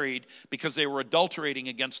even married because they were adulterating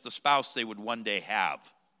against the spouse they would one day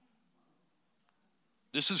have.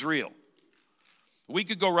 This is real. We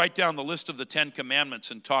could go right down the list of the 10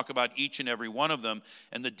 commandments and talk about each and every one of them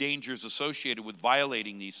and the dangers associated with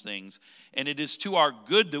violating these things. And it is to our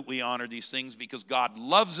good that we honor these things because God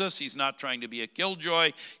loves us. He's not trying to be a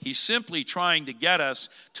killjoy. He's simply trying to get us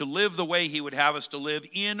to live the way he would have us to live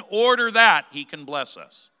in order that he can bless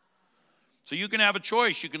us. So you can have a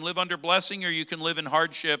choice. You can live under blessing or you can live in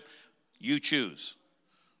hardship. You choose.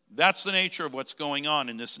 That's the nature of what's going on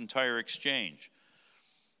in this entire exchange.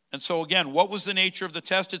 And so again, what was the nature of the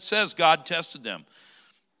test? It says God tested them.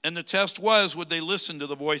 And the test was, would they listen to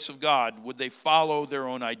the voice of God? Would they follow their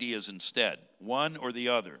own ideas instead? One or the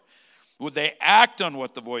other. Would they act on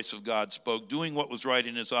what the voice of God spoke, doing what was right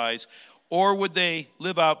in his eyes? Or would they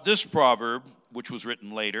live out this proverb, which was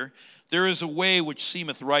written later? There is a way which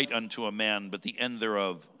seemeth right unto a man, but the end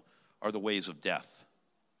thereof are the ways of death.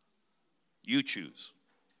 You choose.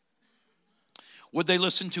 Would they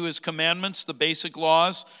listen to his commandments, the basic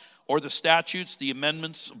laws, or the statutes, the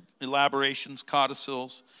amendments, elaborations,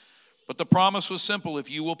 codicils? But the promise was simple.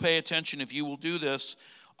 If you will pay attention, if you will do this,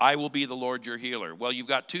 I will be the Lord your healer. Well, you've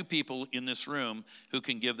got two people in this room who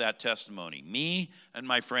can give that testimony. Me and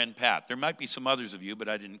my friend Pat. There might be some others of you, but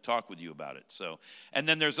I didn't talk with you about it. And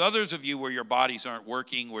then there's others of you where your bodies aren't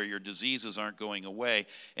working, where your diseases aren't going away.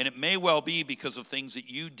 And it may well be because of things that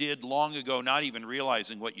you did long ago, not even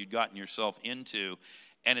realizing what you'd gotten yourself into.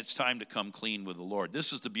 And it's time to come clean with the Lord.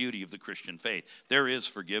 This is the beauty of the Christian faith. There is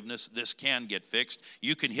forgiveness. This can get fixed.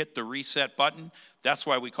 You can hit the reset button. That's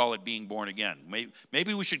why we call it being born again.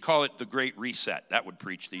 Maybe we should call it the Great Reset. That would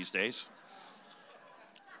preach these days.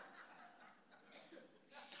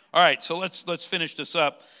 All right, so let's finish this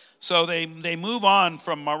up. So they move on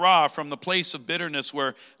from Marah, from the place of bitterness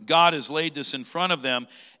where God has laid this in front of them.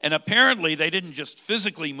 And apparently they didn't just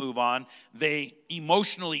physically move on. They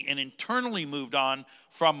emotionally and internally moved on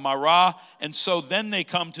from Marah. And so then they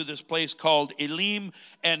come to this place called Elim.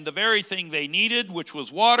 And the very thing they needed, which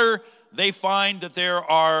was water, they find that there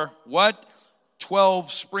are,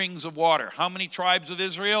 12 springs of water. How many tribes of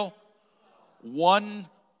Israel? One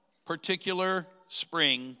particular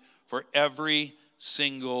spring for every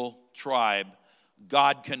single tribe.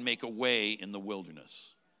 God can make a way in the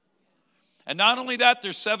wilderness. And not only that,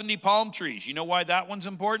 there's 70 palm trees. You know why that one's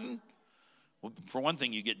important? Well, for one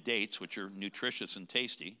thing, you get dates, which are nutritious and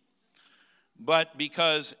tasty. But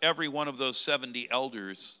because every one of those 70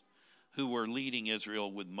 elders who were leading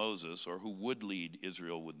Israel with Moses, or who would lead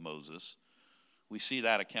Israel with Moses, we see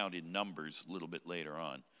that account in Numbers a little bit later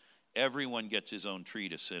on. Everyone gets his own tree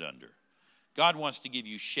to sit under. God wants to give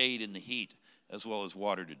you shade in the heat as well as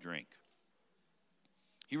water to drink.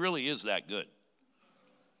 He really is that good.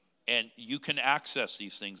 And you can access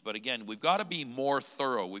these things. But again, we've got to be more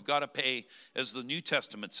thorough. We've got to pay, as the New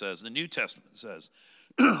Testament says,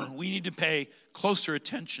 we need to pay closer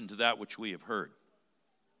attention to that which we have heard,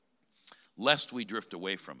 lest we drift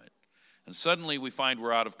away from it. And suddenly we find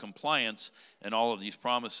we're out of compliance and all of these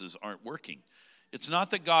promises aren't working. It's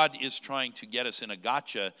not that God is trying to get us in a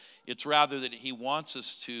gotcha. It's rather that he wants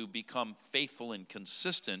us to become faithful and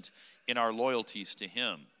consistent in our loyalties to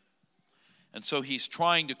him. And so he's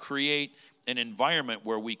trying to create an environment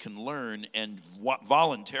where we can learn and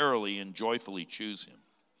voluntarily and joyfully choose him.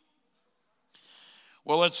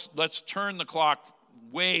 Well, let's turn the clock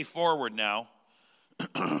way forward now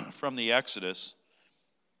from the Exodus.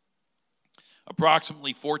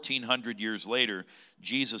 Approximately 1,400 years later,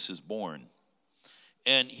 Jesus is born.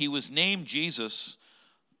 And he was named Jesus,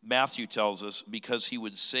 Matthew tells us, because he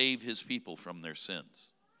would save his people from their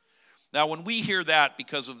sins. Now, when we hear that,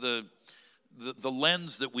 because of the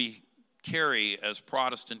lens that we carry as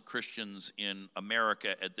Protestant Christians in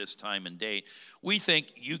America at this time and date, we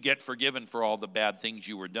think you get forgiven for all the bad things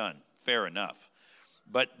you were done. Fair enough.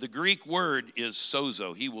 But the Greek word is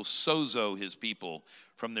sozo. He will sozo his people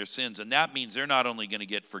from their sins. And that means they're not only going to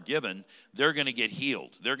get forgiven, they're going to get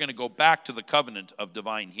healed. They're going to go back to the covenant of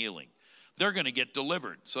divine healing. They're going to get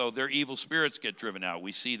delivered. So their evil spirits get driven out.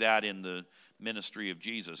 We see that in the ministry of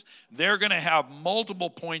Jesus. They're going to have multiple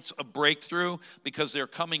points of breakthrough because they're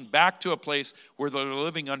coming back to a place where they're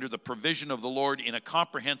living under the provision of the Lord in a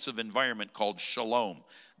comprehensive environment called shalom,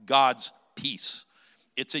 God's peace.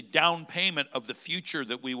 It's a down payment of the future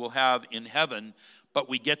that we will have in heaven, but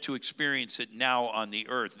we get to experience it now on the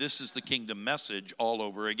earth. This is the kingdom message all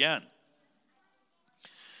over again.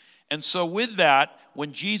 And so with that,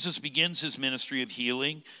 when Jesus begins his ministry of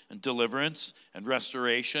healing and deliverance and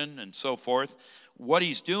restoration and so forth, what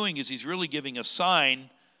he's doing is he's really giving a sign.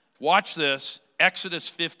 Watch this. Exodus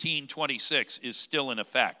 15:26 is still in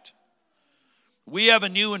effect. We have a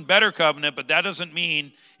new and better covenant, but that doesn't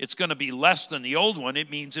mean it's going to be less than the old one. It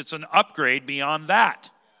means it's an upgrade beyond that.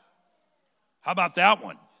 How about that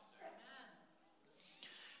one?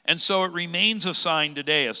 And so it remains a sign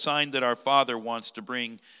today, a sign that our Father wants to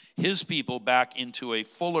bring his people back into a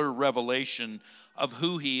fuller revelation of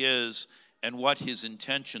who he is and what his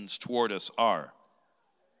intentions toward us are.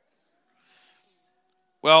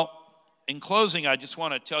 Well, in closing, I just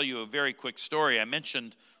want to tell you a very quick story. I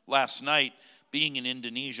mentioned last night being in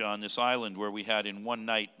Indonesia on this island where we had in one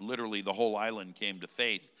night, literally the whole island came to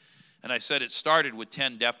faith. And I said it started with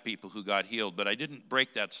 10 deaf people who got healed, but I didn't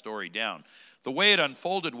break that story down. The way it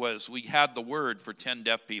unfolded was we had the word for 10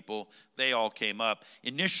 deaf people. They all came up.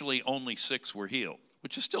 Initially, only 6 were healed,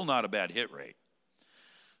 which is still not a bad hit rate.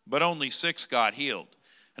 But only 6 got healed.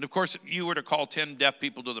 And of course, if you were to call 10 deaf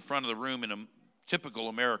people to the front of the room in a typical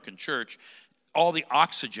American church, all the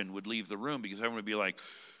oxygen would leave the room because everyone would be like,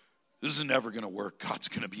 this is never going to work. God's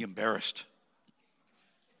going to be embarrassed.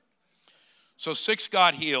 So 6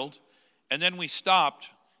 got healed, and then we stopped,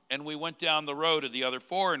 and we went down the road to the other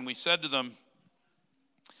 4, and we said to them,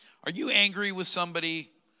 are you angry with somebody?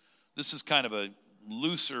 This is kind of a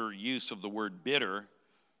looser use of the word bitter.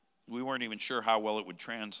 We weren't even sure how well it would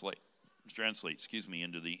translate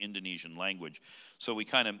into the Indonesian language. So we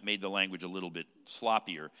kind of made the language a little bit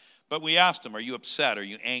sloppier. But we asked them, are you upset? Are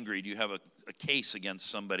you angry? Do you have a case against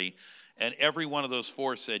somebody? And every one of those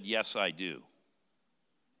 4 said, yes, I do.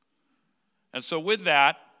 And so with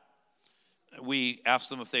that, we asked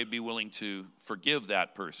them if they'd be willing to forgive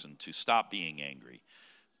that person, to stop being angry.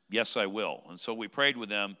 Yes, I will. And so we prayed with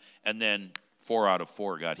them, and then 4 out of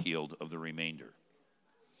 4 got healed of the remainder.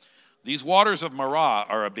 These waters of Marah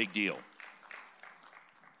are a big deal.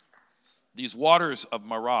 These waters of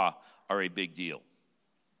Marah are a big deal.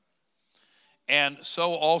 And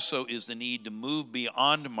so also is the need to move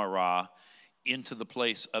beyond Marah into the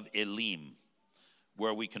place of Elim,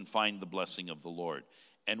 where we can find the blessing of the Lord.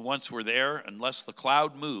 And once we're there, unless the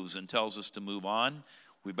cloud moves and tells us to move on,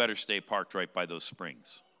 we better stay parked right by those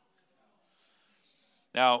springs.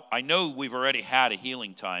 Now, I know we've already had a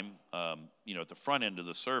healing time, at the front end of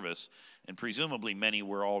the service, and presumably many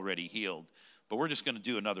were already healed. But we're just going to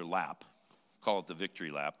do another lap. Call it the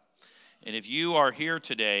victory lap. And if you are here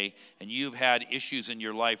today and you've had issues in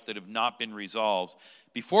your life that have not been resolved,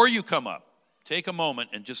 before you come up, take a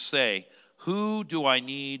moment and just say, who do I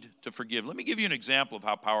need to forgive? Let me give you an example of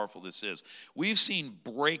how powerful this is. We've seen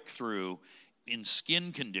breakthrough in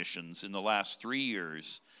skin conditions in the last 3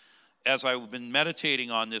 years as I've been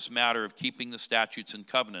meditating on this matter of keeping the statutes and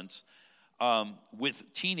covenants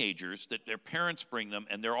with teenagers that their parents bring them,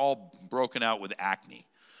 and they're all broken out with acne.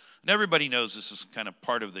 And everybody knows this is kind of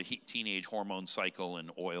part of the teenage hormone cycle and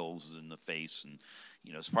oils in the face, and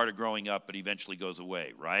it's part of growing up, but eventually goes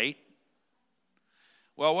away, right?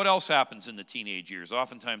 Well, what else happens in the teenage years?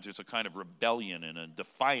 Oftentimes there's a kind of rebellion and a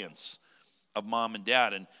defiance of mom and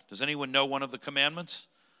dad. And does anyone know one of the commandments?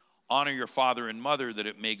 Honor your father and mother that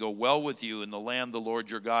it may go well with you in the land the Lord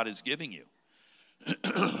your God is giving you.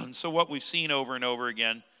 And so what we've seen over and over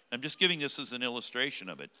again, I'm just giving this as an illustration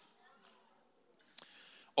of it.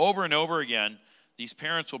 Over and over again, these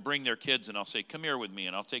parents will bring their kids and I'll say, come here with me,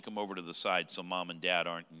 and I'll take them over to the side so mom and dad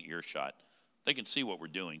aren't in earshot. They can see what we're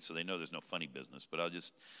doing, so they know there's no funny business. But I'll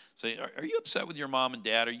just say, are you upset with your mom and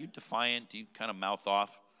dad? Are you defiant? Do you kind of mouth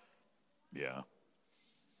off? Yeah.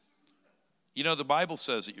 You know, the Bible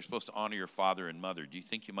says that you're supposed to honor your father and mother. Do you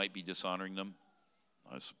think you might be dishonoring them?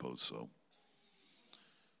 I suppose so.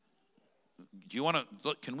 Do you want to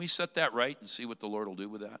look? Can we set that right and see what the Lord will do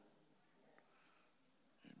with that?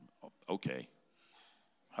 Okay.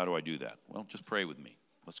 How do I do that? Well, just pray with me.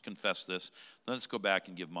 Let's confess this. Then let's go back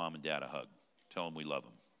and give mom and dad a hug. Tell them we love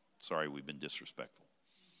them. Sorry we've been disrespectful.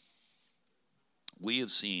 We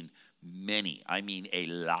have seen many, I mean a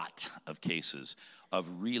lot of cases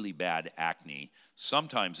of really bad acne.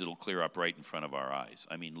 Sometimes it'll clear up right in front of our eyes.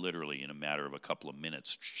 I mean, literally in a matter of a couple of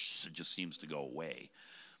minutes, it just seems to go away.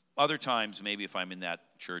 Other times, maybe if I'm in that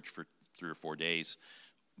church for 3 or 4 days,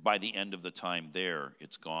 by the end of the time there,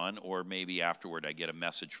 it's gone. Or maybe afterward, I get a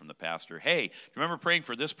message from the pastor, hey, do you remember praying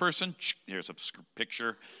for this person? Here's a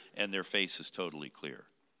picture, and their face is totally clear.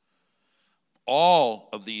 All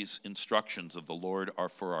of these instructions of the Lord are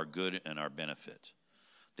for our good and our benefit.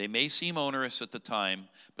 They may seem onerous at the time,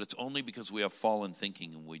 but it's only because we have fallen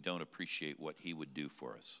thinking and we don't appreciate what he would do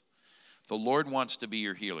for us. The Lord wants to be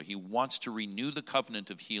your healer. He wants to renew the covenant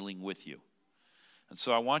of healing with you. And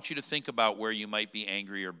so I want you to think about where you might be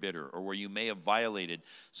angry or bitter, or where you may have violated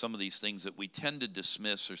some of these things that we tend to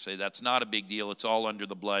dismiss or say, that's not a big deal, it's all under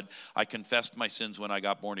the blood. I confessed my sins when I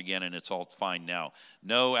got born again and it's all fine now.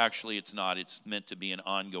 No, actually it's not. It's meant to be an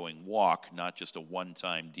ongoing walk, not just a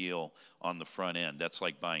one-time deal on the front end. That's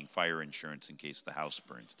like buying fire insurance in case the house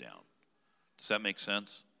burns down. Does that make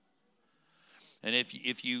sense? And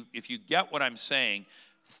if you get what I'm saying,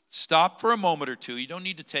 stop for a moment or two. You don't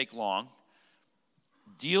need to take long.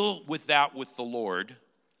 Deal with that with the Lord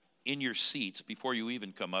in your seats before you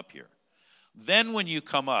even come up here. Then when you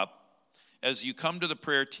come up, as you come to the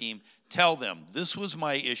prayer team, tell them, this was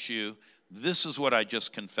my issue, this is what I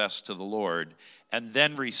just confessed to the Lord, and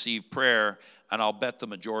then receive prayer, and I'll bet the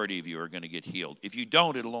majority of you are going to get healed. If you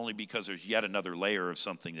don't, it'll only be because there's yet another layer of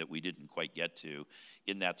something that we didn't quite get to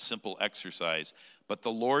in that simple exercise. But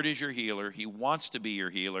the Lord is your healer. He wants to be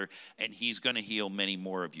your healer, and he's going to heal many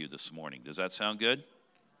more of you this morning. Does that sound good?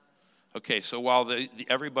 Okay, so while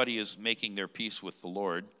everybody is making their peace with the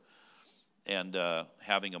Lord and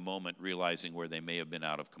having a moment realizing where they may have been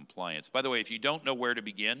out of compliance. By the way, if you don't know where to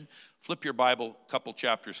begin, flip your Bible a couple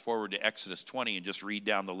chapters forward to Exodus 20 and just read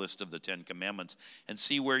down the list of the 10 Commandments and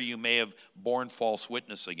see where you may have borne false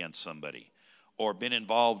witness against somebody, or been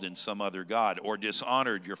involved in some other god, or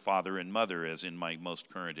dishonored your father and mother, as in my most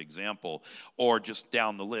current example, or just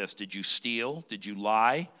down the list. Did you steal? Did you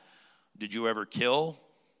lie? Did you ever kill?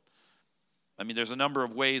 I mean, there's a number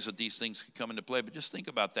of ways that these things could come into play, but just think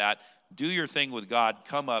about that. Do your thing with God.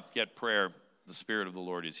 Come up, get prayer. The Spirit of the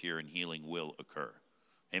Lord is here, and healing will occur.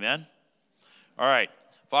 Amen? All right.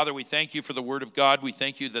 Father, we thank you for the Word of God. We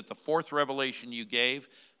thank you that the fourth revelation you gave,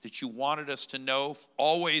 that you wanted us to know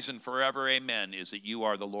always and forever, amen, is that you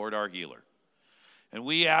are the Lord our healer. And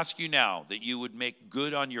we ask you now that you would make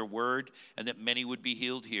good on your word, and that many would be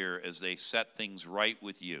healed here as they set things right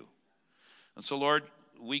with you. And so, Lord,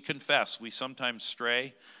 we confess we sometimes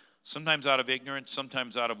stray, sometimes out of ignorance,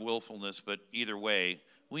 sometimes out of willfulness, but either way,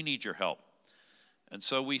 we need your help. And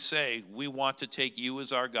so we say we want to take you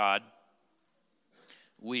as our God.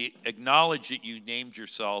 We acknowledge that you named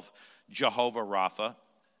yourself Jehovah Rapha.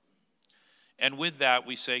 And with that,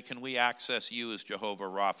 we say, can we access you as Jehovah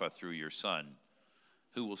Rapha through your Son,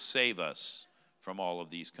 who will save us from all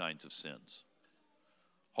of these kinds of sins?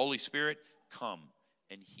 Holy Spirit, come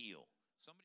and heal.